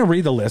 No, we're going to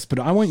read the list, but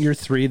I want your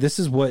three. This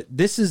is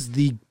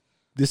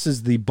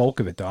the bulk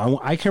of it though.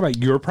 I care about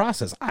your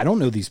process. I don't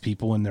know these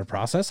people and their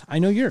process. I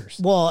know yours.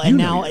 Well, You and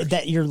know now yours.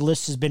 that your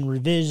list has been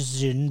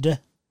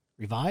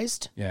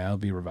revised? Yeah, I'll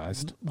be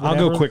revised. Whatever.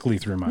 I'll go quickly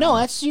through mine.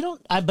 No,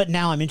 but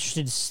now I'm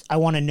interested. I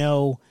want to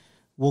know,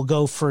 we'll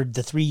go for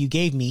the three you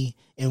gave me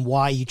and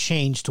why you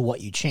changed to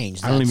what you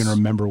changed. I don't even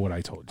remember what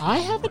I told you. I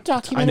have it I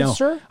documented, know.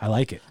 sir. I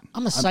like it.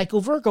 I'm a psycho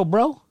Virgo,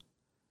 bro.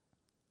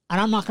 And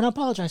I'm not going to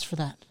apologize for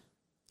that.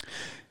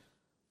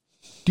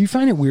 Do you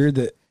find it weird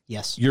that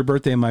Yes. your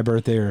birthday and my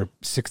birthday are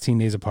 16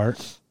 days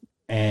apart,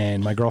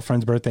 and my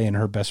girlfriend's birthday and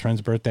her best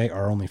friend's birthday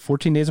are only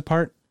 14 days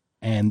apart,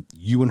 and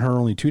you and her are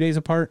only 2 days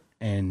apart,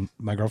 and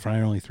my girlfriend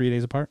and I are only 3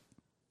 days apart?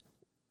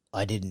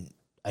 I didn't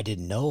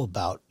know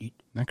about you. Isn't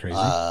that crazy?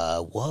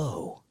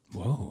 Whoa.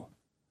 Whoa.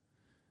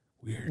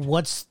 Weird.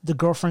 What's the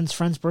girlfriend's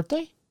friend's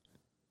birthday?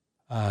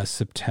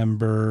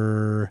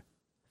 September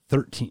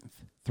 13th.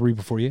 3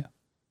 before you?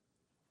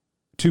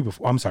 2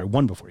 before. I'm sorry,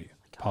 1 before you.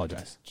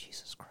 Apologize.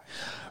 Jesus Christ.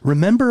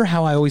 Remember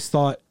how I always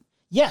thought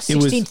Yes, It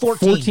was 16,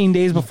 14. 14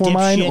 days before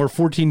mine Dipshit. or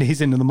 14 days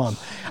into the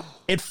month.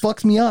 It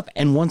fucks me up.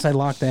 And once I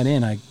locked that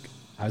in, I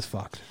was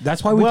fucked.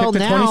 That's why we Well, picked the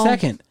now-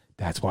 22nd.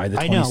 That's why the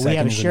 22nd I know. We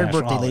have a is shared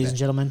national birthday, ladies holiday. and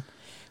gentlemen.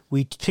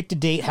 We picked a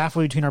date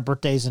halfway between our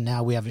birthdays, and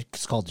now we have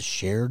it's called the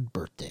shared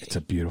birthday. It's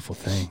a beautiful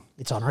thing.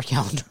 It's on our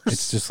calendars.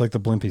 It's just like the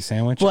Blimpie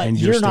sandwich. but and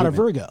your you're not a statement.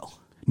 Virgo.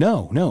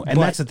 No. And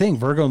But- that's the thing.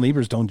 Virgo and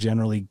Libras don't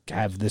generally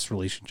have this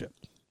relationship.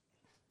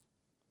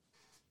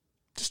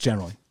 Just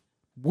generally.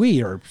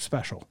 We are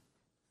special.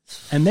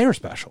 And they're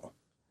special.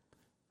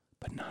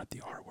 But not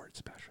the R word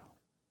special.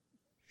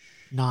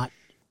 Not.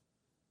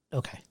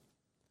 Okay.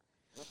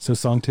 So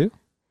song 2?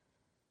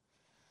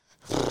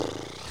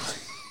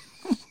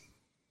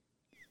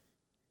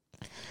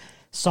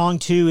 Song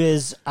 2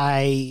 is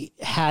I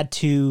had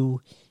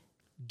to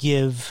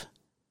give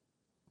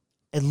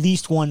at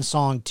least one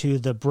song to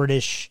the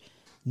British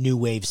new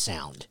wave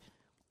sound.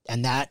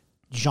 And that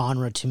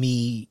genre to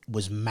me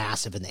was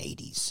massive in the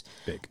 80s.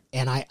 Big.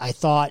 And I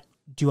thought,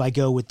 do I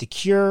go with The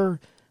Cure,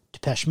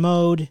 Depeche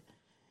Mode?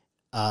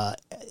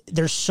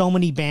 There's so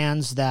many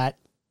bands that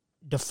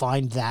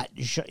defined that.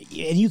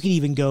 And you could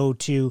even go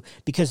to,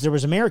 because there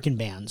was American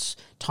bands,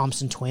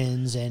 Thompson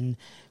Twins and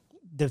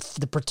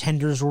the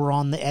Pretenders were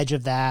on the edge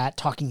of that,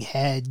 Talking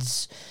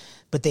Heads,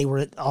 but they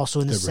were also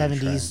in the They're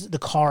British, 70s, the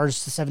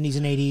Cars, the 70s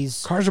and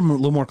 80s. Cars are a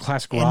little more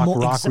classic And rock, more-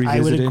 rock revisited. I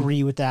would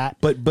agree with that.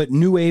 But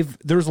new wave,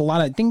 there was a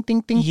lot of ding,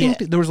 ding, ding, Yeah,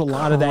 ding. There was a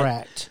lot of that.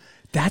 correct.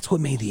 That's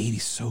what made the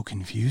 80s so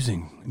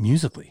confusing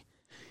musically.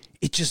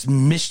 It just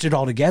mished it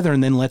all together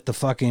and then let the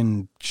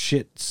fucking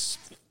shit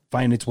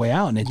find its way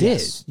out, and it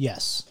Yes,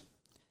 yes.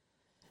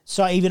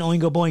 So even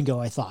Oingo Boingo,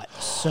 I thought.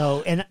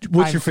 So, and did.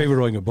 What's I'm- your favorite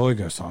Oingo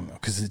Boingo song though?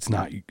 Because it's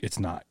not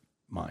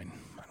mine.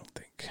 I don't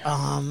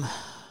think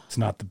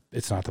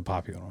it's not the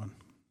popular one.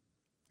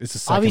 It's the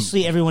second.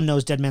 Obviously, everyone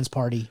knows Dead Man's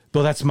Party.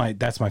 Well, that's my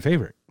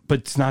favorite,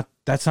 but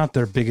that's not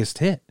their biggest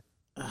hit.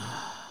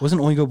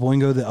 Wasn't Oingo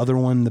Boingo the other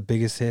one the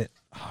biggest hit?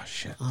 Oh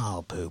shit!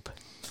 Oh, poop.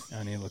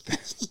 I need to look.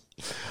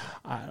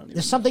 I don't even.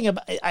 There's something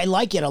about, I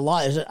like it a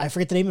lot. I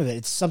forget the name of it.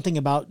 It's something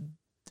about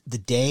the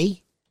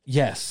day.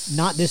 Yes.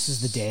 Not This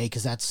Is the Day,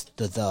 because that's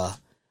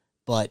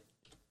but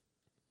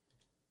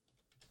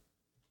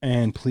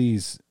And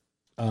please,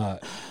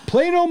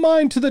 play no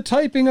mind to the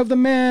typing of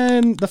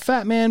the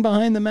fat man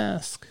behind the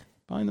mask,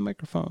 behind the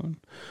microphone.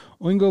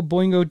 Oingo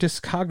Boingo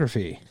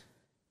discography.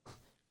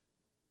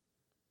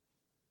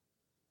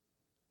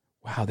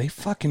 Wow, they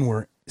fucking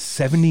were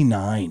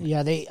 79.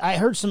 yeah, I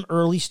heard some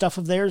early stuff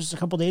of theirs a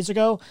couple days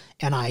ago,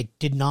 and I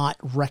did not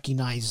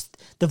recognize,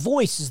 the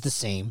voice is the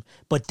same,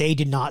 but they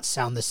did not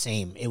sound the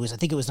same. I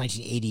think it was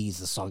 1980s,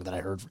 the song that I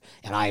heard,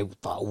 and I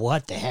thought,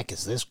 what the heck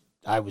is this?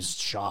 I was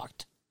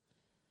shocked.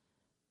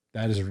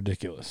 That is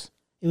ridiculous.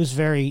 It was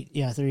there you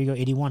go,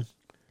 81.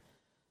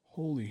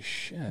 Holy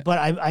shit. But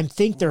I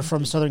think they're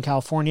from Southern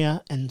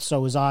California, and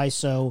so was I,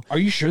 so... Are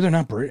you sure they're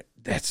not Brit?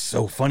 That's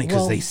so funny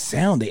because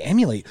Well- they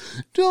emulate.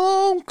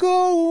 Don't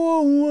go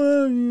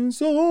away, it's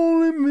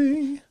only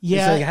me.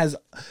 Yeah. It has,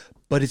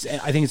 but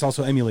I think it's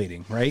also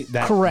emulating, right?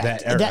 Correct.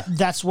 That era.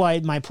 That's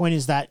why my point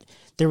is that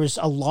there was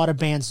a lot of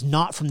bands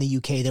not from the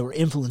UK that were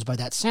influenced by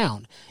that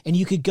sound. And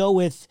you could go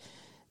with,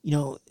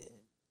 there's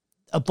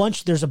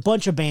a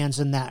bunch of bands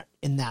in that.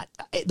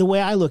 The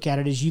way I look at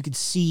it is you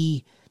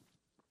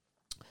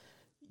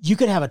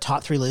could have a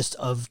top 3 list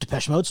of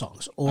Depeche Mode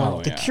songs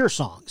or The Cure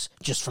songs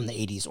just from the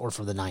 80s or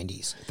from the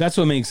 90s. That's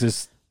what makes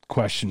this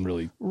question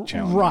really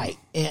challenging. Right.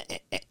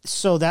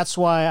 So that's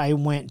why I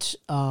went,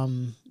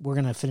 we're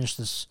going to finish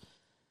this.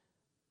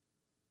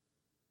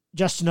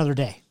 Just Another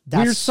Day.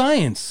 Weird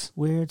Science.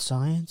 Weird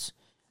Science.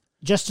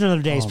 Just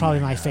Another Day is probably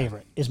my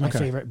favorite. Is my Okay.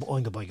 favorite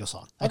Oingo Boingo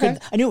song. Okay.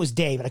 I knew it was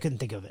Day, but I couldn't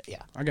think of it.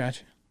 Yeah, I got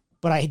you.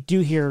 but I do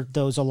hear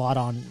those a lot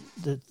on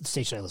the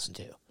station I listen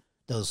to.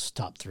 Those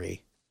top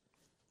 3.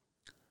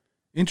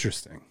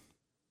 Interesting.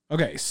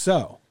 Okay,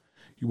 so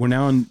we're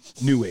now on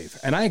new wave,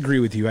 and I agree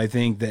with you. I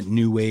think that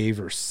new wave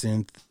or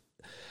synth.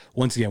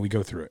 Once again, we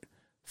go through it.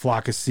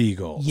 Flock of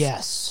Seagulls.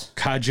 Yes.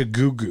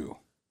 Kajagoogoo.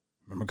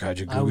 Remember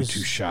Kajagoogoo?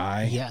 Too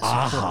Shy. Yes.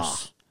 Aha. Of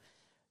course.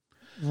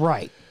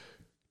 Right.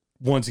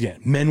 Once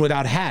again, Men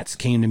Without Hats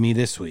came to me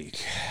this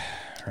week.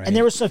 Right? And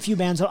there was a few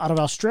bands out of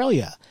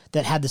Australia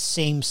that had the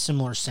same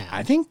similar sound.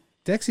 I think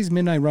Dexy's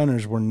Midnight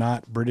Runners were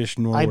not British,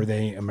 nor were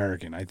they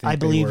American. I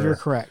believe you're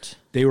correct.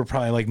 They were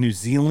probably like New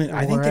Zealand.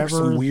 I think there's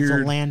some the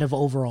weird. land of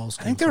overalls.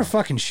 I think they were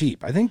fucking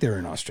sheep. I think they were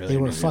in Australia.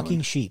 They were New Zealand.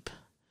 fucking sheep.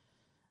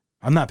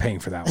 I'm not paying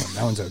for that one.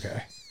 That one's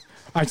okay.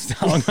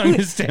 I'm going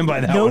to stand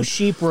by that No one.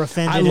 sheep were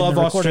offended. I in love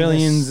the recording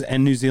Australians this.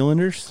 and New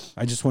Zealanders.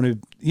 I just want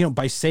to,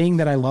 by saying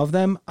that I love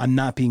them, I'm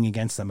not being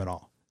against them at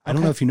all. I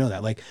don't know if you know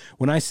that. Like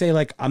when I say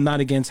like I'm not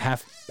against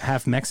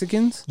half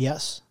Mexicans,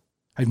 Yes.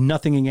 I have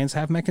nothing against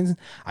half Mexicans.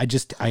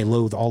 I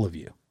loathe all of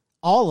you.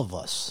 All of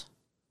us.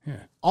 Yeah.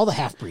 All the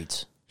half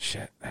breeds.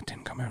 Shit, that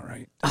didn't come out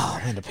right. Oh, I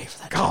had to pay for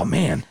that. Oh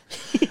man,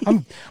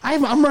 I'm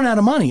running out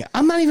of money.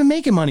 I'm not even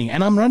making money,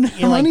 and I'm running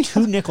out of money. Like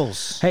 2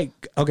 nickels. Hey,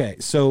 okay,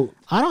 so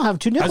I don't have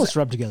 2 nickels to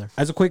rub together.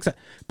 as a quick,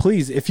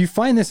 please, if you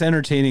find this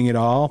entertaining at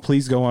all,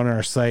 please go on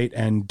our site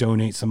and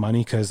donate some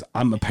money because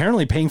I'm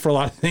apparently paying for a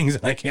lot of things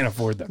and I can't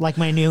afford them. Like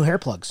my new hair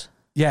plugs.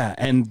 Yeah,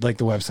 and like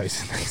the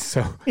website's nice.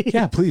 So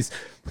yeah, please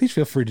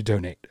feel free to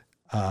donate.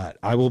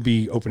 I will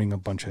be opening a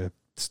bunch of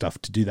stuff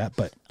to do that,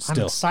 but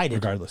still, I'm excited.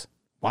 regardless.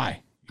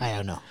 Why? I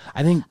don't know.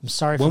 I think I'm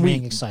sorry for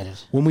being excited.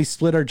 When we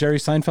split our Jerry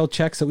Seinfeld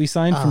checks that we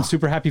signed from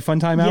Super Happy Fun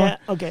Time Hour. Yeah,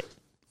 okay.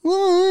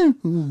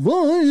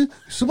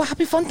 Super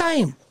Happy Fun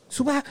Time.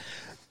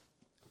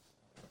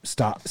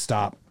 Stop.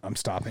 I'm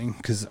stopping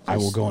because I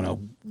will go on a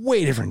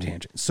way different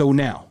tangent. So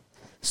now,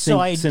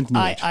 I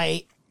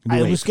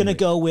was going to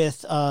go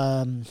with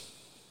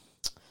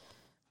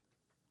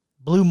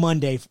Blue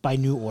Monday by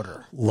New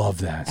Order. Love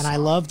that. And I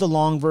love the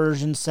long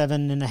version,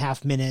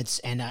 7.5 minutes.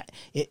 And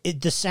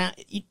the sound,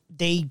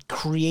 they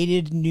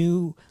created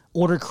New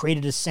Order,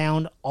 created a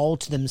sound all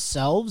to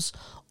themselves,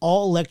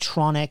 all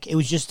electronic. It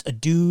was just a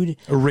dude.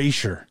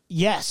 Erasure.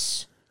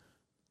 Yes.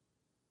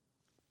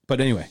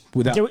 But anyway,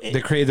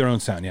 they created their own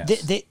sound.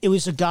 Yes. It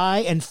was a guy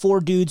and 4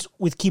 dudes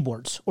with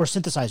keyboards or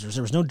synthesizers.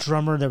 There was no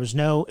drummer. It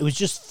was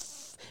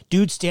just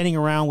dudes standing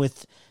around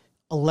with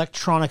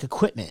electronic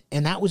equipment.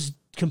 And that was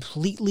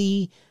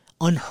completely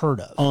unheard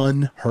of.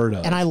 And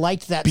I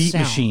liked that Beat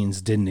sound.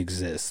 machines didn't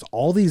exist.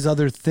 All these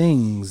other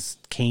things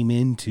came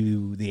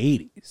into the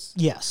 80s.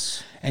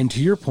 Yes. And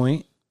to your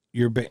point,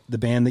 the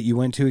band that you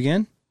went to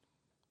again?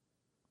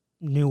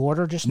 New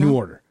Order just New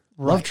now? Right.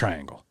 Love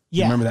Triangle.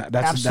 Yeah, remember that?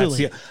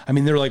 absolutely. I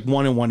mean, they're like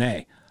 1 and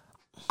 1A.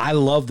 I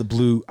love the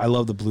Blue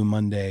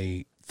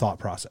Monday thought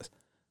process.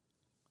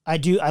 I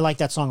do. I like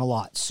that song a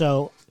lot.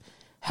 So,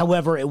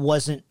 however, it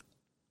wasn't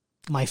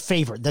my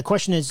favorite. The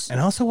question is,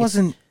 and also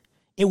wasn't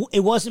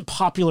it wasn't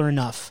popular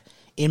enough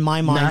in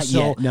my mind. Not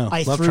so yet. No,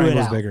 I Love threw Triangle it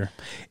was out. bigger.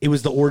 It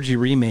was the Orgy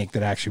remake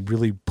that actually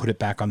really put it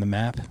back on the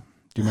map. Do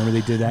you remember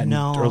they did that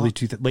No. in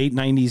late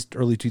 90s,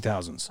 early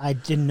 2000s? I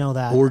didn't know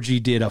that. Orgy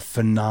did a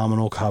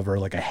phenomenal cover,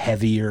 like a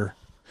heavier.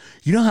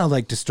 You know how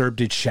like Disturbed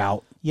did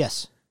Shout?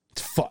 Yes,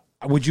 It's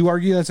would you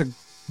argue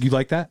you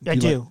like that? I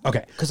do.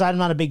 Okay, because I'm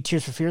not a big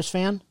Tears for Fears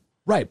fan,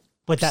 right.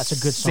 but that's a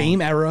good song.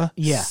 Same era,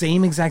 Yeah.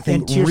 same exact thing.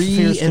 And Tears for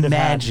Fears could have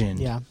had- Reimagined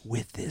yeah.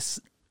 with this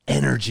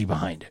energy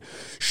behind it.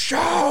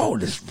 Shout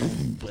this,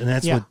 and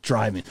that's Yeah. what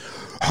driving.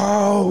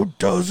 How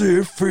does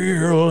it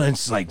feel? And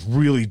it's like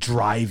really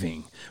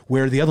driving.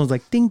 Where the other one's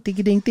like ding ding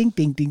ding ding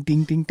ding ding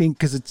ding ding ding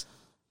because it's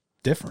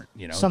different.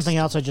 You know, Something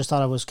else I just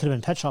thought could have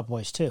been Pet Shop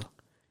Boys too.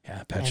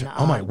 Yeah, Pet Shop.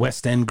 Oh my,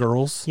 West End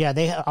Girls. Yeah,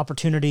 they had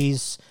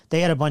opportunities. They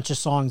had a bunch of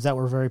songs that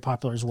were very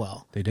popular as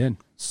well. They did.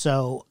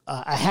 So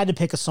I had to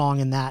pick a song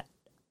in that.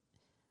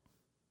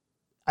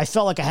 I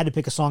felt like I had to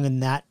pick a song in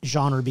that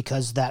genre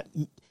because that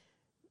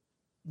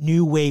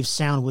new wave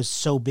sound was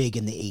so big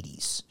in the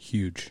 80s.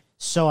 Huge.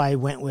 So I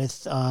went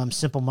with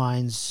Simple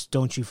Minds,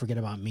 Don't You Forget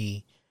About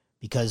Me,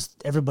 because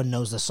everyone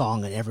knows the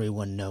song and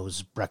everyone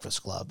knows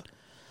Breakfast Club.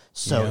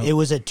 So Yeah. it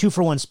was a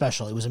 2-for-1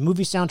 special. It was a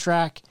movie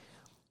soundtrack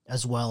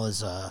as well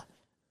as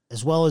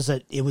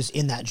it was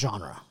in that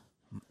genre.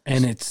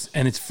 And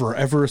it's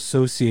forever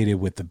associated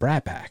with the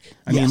Brat Pack.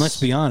 I mean, Yes. let's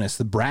be honest,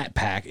 the Brat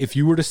Pack, if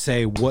you were to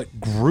say what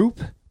group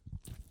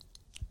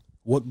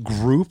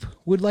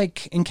would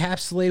like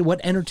encapsulate, what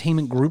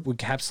entertainment group would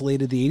encapsulate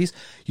the 80s,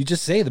 you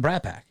just say the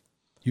Brat Pack.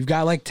 You've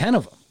got like 10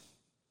 of them.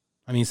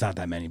 I mean, it's not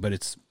that many, but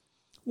it's...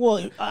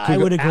 Well, I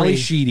would agree. Ali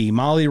Sheedy,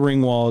 Molly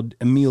Ringwald,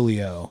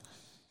 Emilio.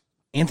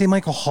 Anthony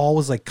Michael Hall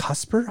was like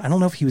Cusper. I don't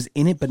know if he was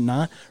in it, but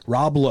not.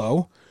 Rob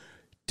Lowe,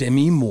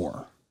 Demi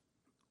Moore,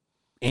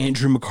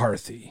 Andrew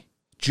McCarthy,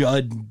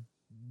 Judd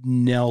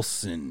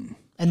Nelson.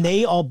 And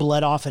they all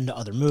bled off into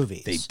other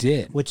movies. They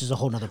did. Which is a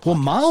whole nother podcast. Well,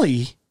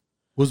 Molly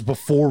was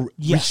before.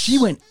 Yes. She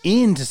went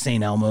into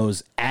St.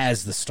 Elmo's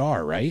as the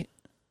star, right?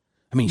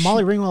 I mean,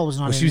 Molly Ringwald was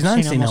not she was not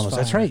in St. Elmo's.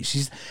 Fire. That's right.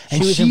 She's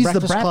was in the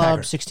Breakfast Brat Club,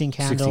 Packer. 16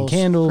 Candles, 16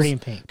 Candles, Pretty in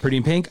Pink. Pretty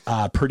in Pink,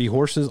 Pretty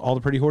Horses, all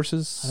the Pretty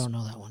Horses. I don't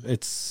know that one.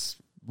 It's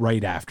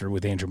right after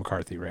with Andrew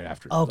McCarthy, right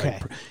after. Okay.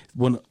 Like,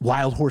 when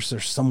Wild Horse,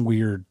 there's some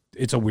weird,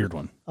 it's a weird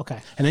one. Okay.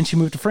 And then she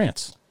moved to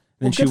France.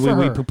 Then Well, she good for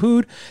we her.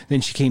 poo-pooed.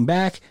 Then she came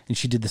back and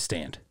she did The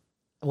Stand.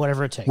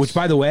 Whatever it takes. Which,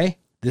 by the way,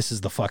 this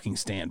is the fucking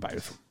Stand by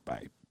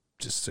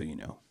just so you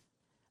know.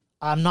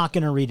 I'm not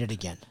going to read it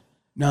again.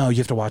 No, you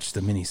have to watch the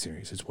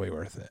miniseries. It's way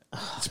worth it.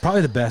 It's probably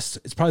the best.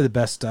 It's probably the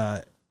best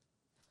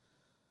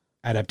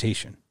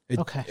adaptation.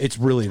 Okay. It's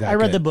really that. I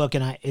read good. the book,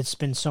 and it's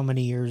been so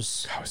many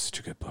years. Oh, it's such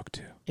a good book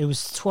too. It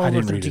was I 12 or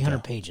didn't read it, 1,300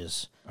 though.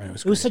 pages. I know, It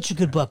was great. such a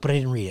good book, but I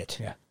didn't read it.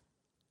 Yeah,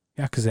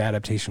 because the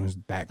adaptation was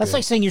that That's good.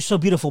 like saying you're so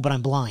beautiful, but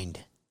I'm blind.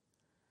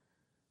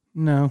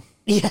 No,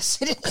 Yes,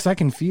 it is. because I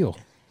can feel.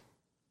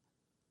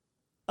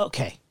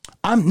 Okay.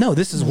 No,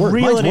 this is worse.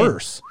 Reel Mine's it in.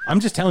 worse. I'm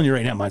just telling you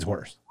right now, mine's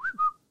worse.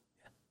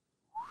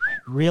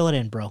 Reel it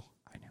in, bro.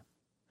 I know.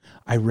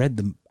 I read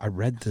the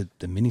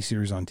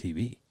miniseries on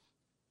TV.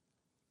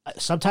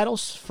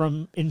 subtitles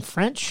from in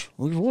French.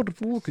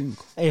 Wonderful.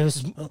 It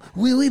was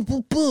Wee wee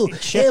poo poo.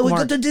 Check Hey, we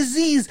mark. got a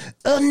disease.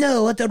 Oh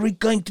no, what are we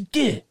going to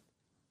do?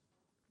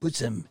 Put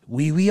some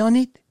wee wee on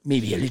it?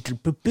 Maybe a little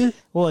poo poo?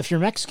 well, if you're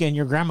Mexican,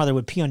 your grandmother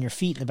would pee on your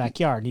feet in the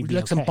backyard. And you'd Would be you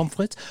like some okay.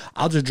 pamphlets?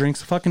 I'll just drink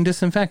some fucking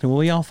disinfectant.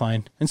 We'll be all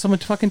fine. And someone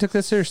fucking took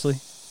that seriously.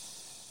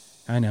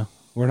 I know.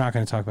 We're not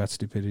going to talk about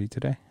stupidity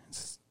today.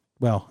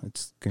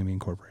 It's going to be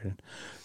incorporated.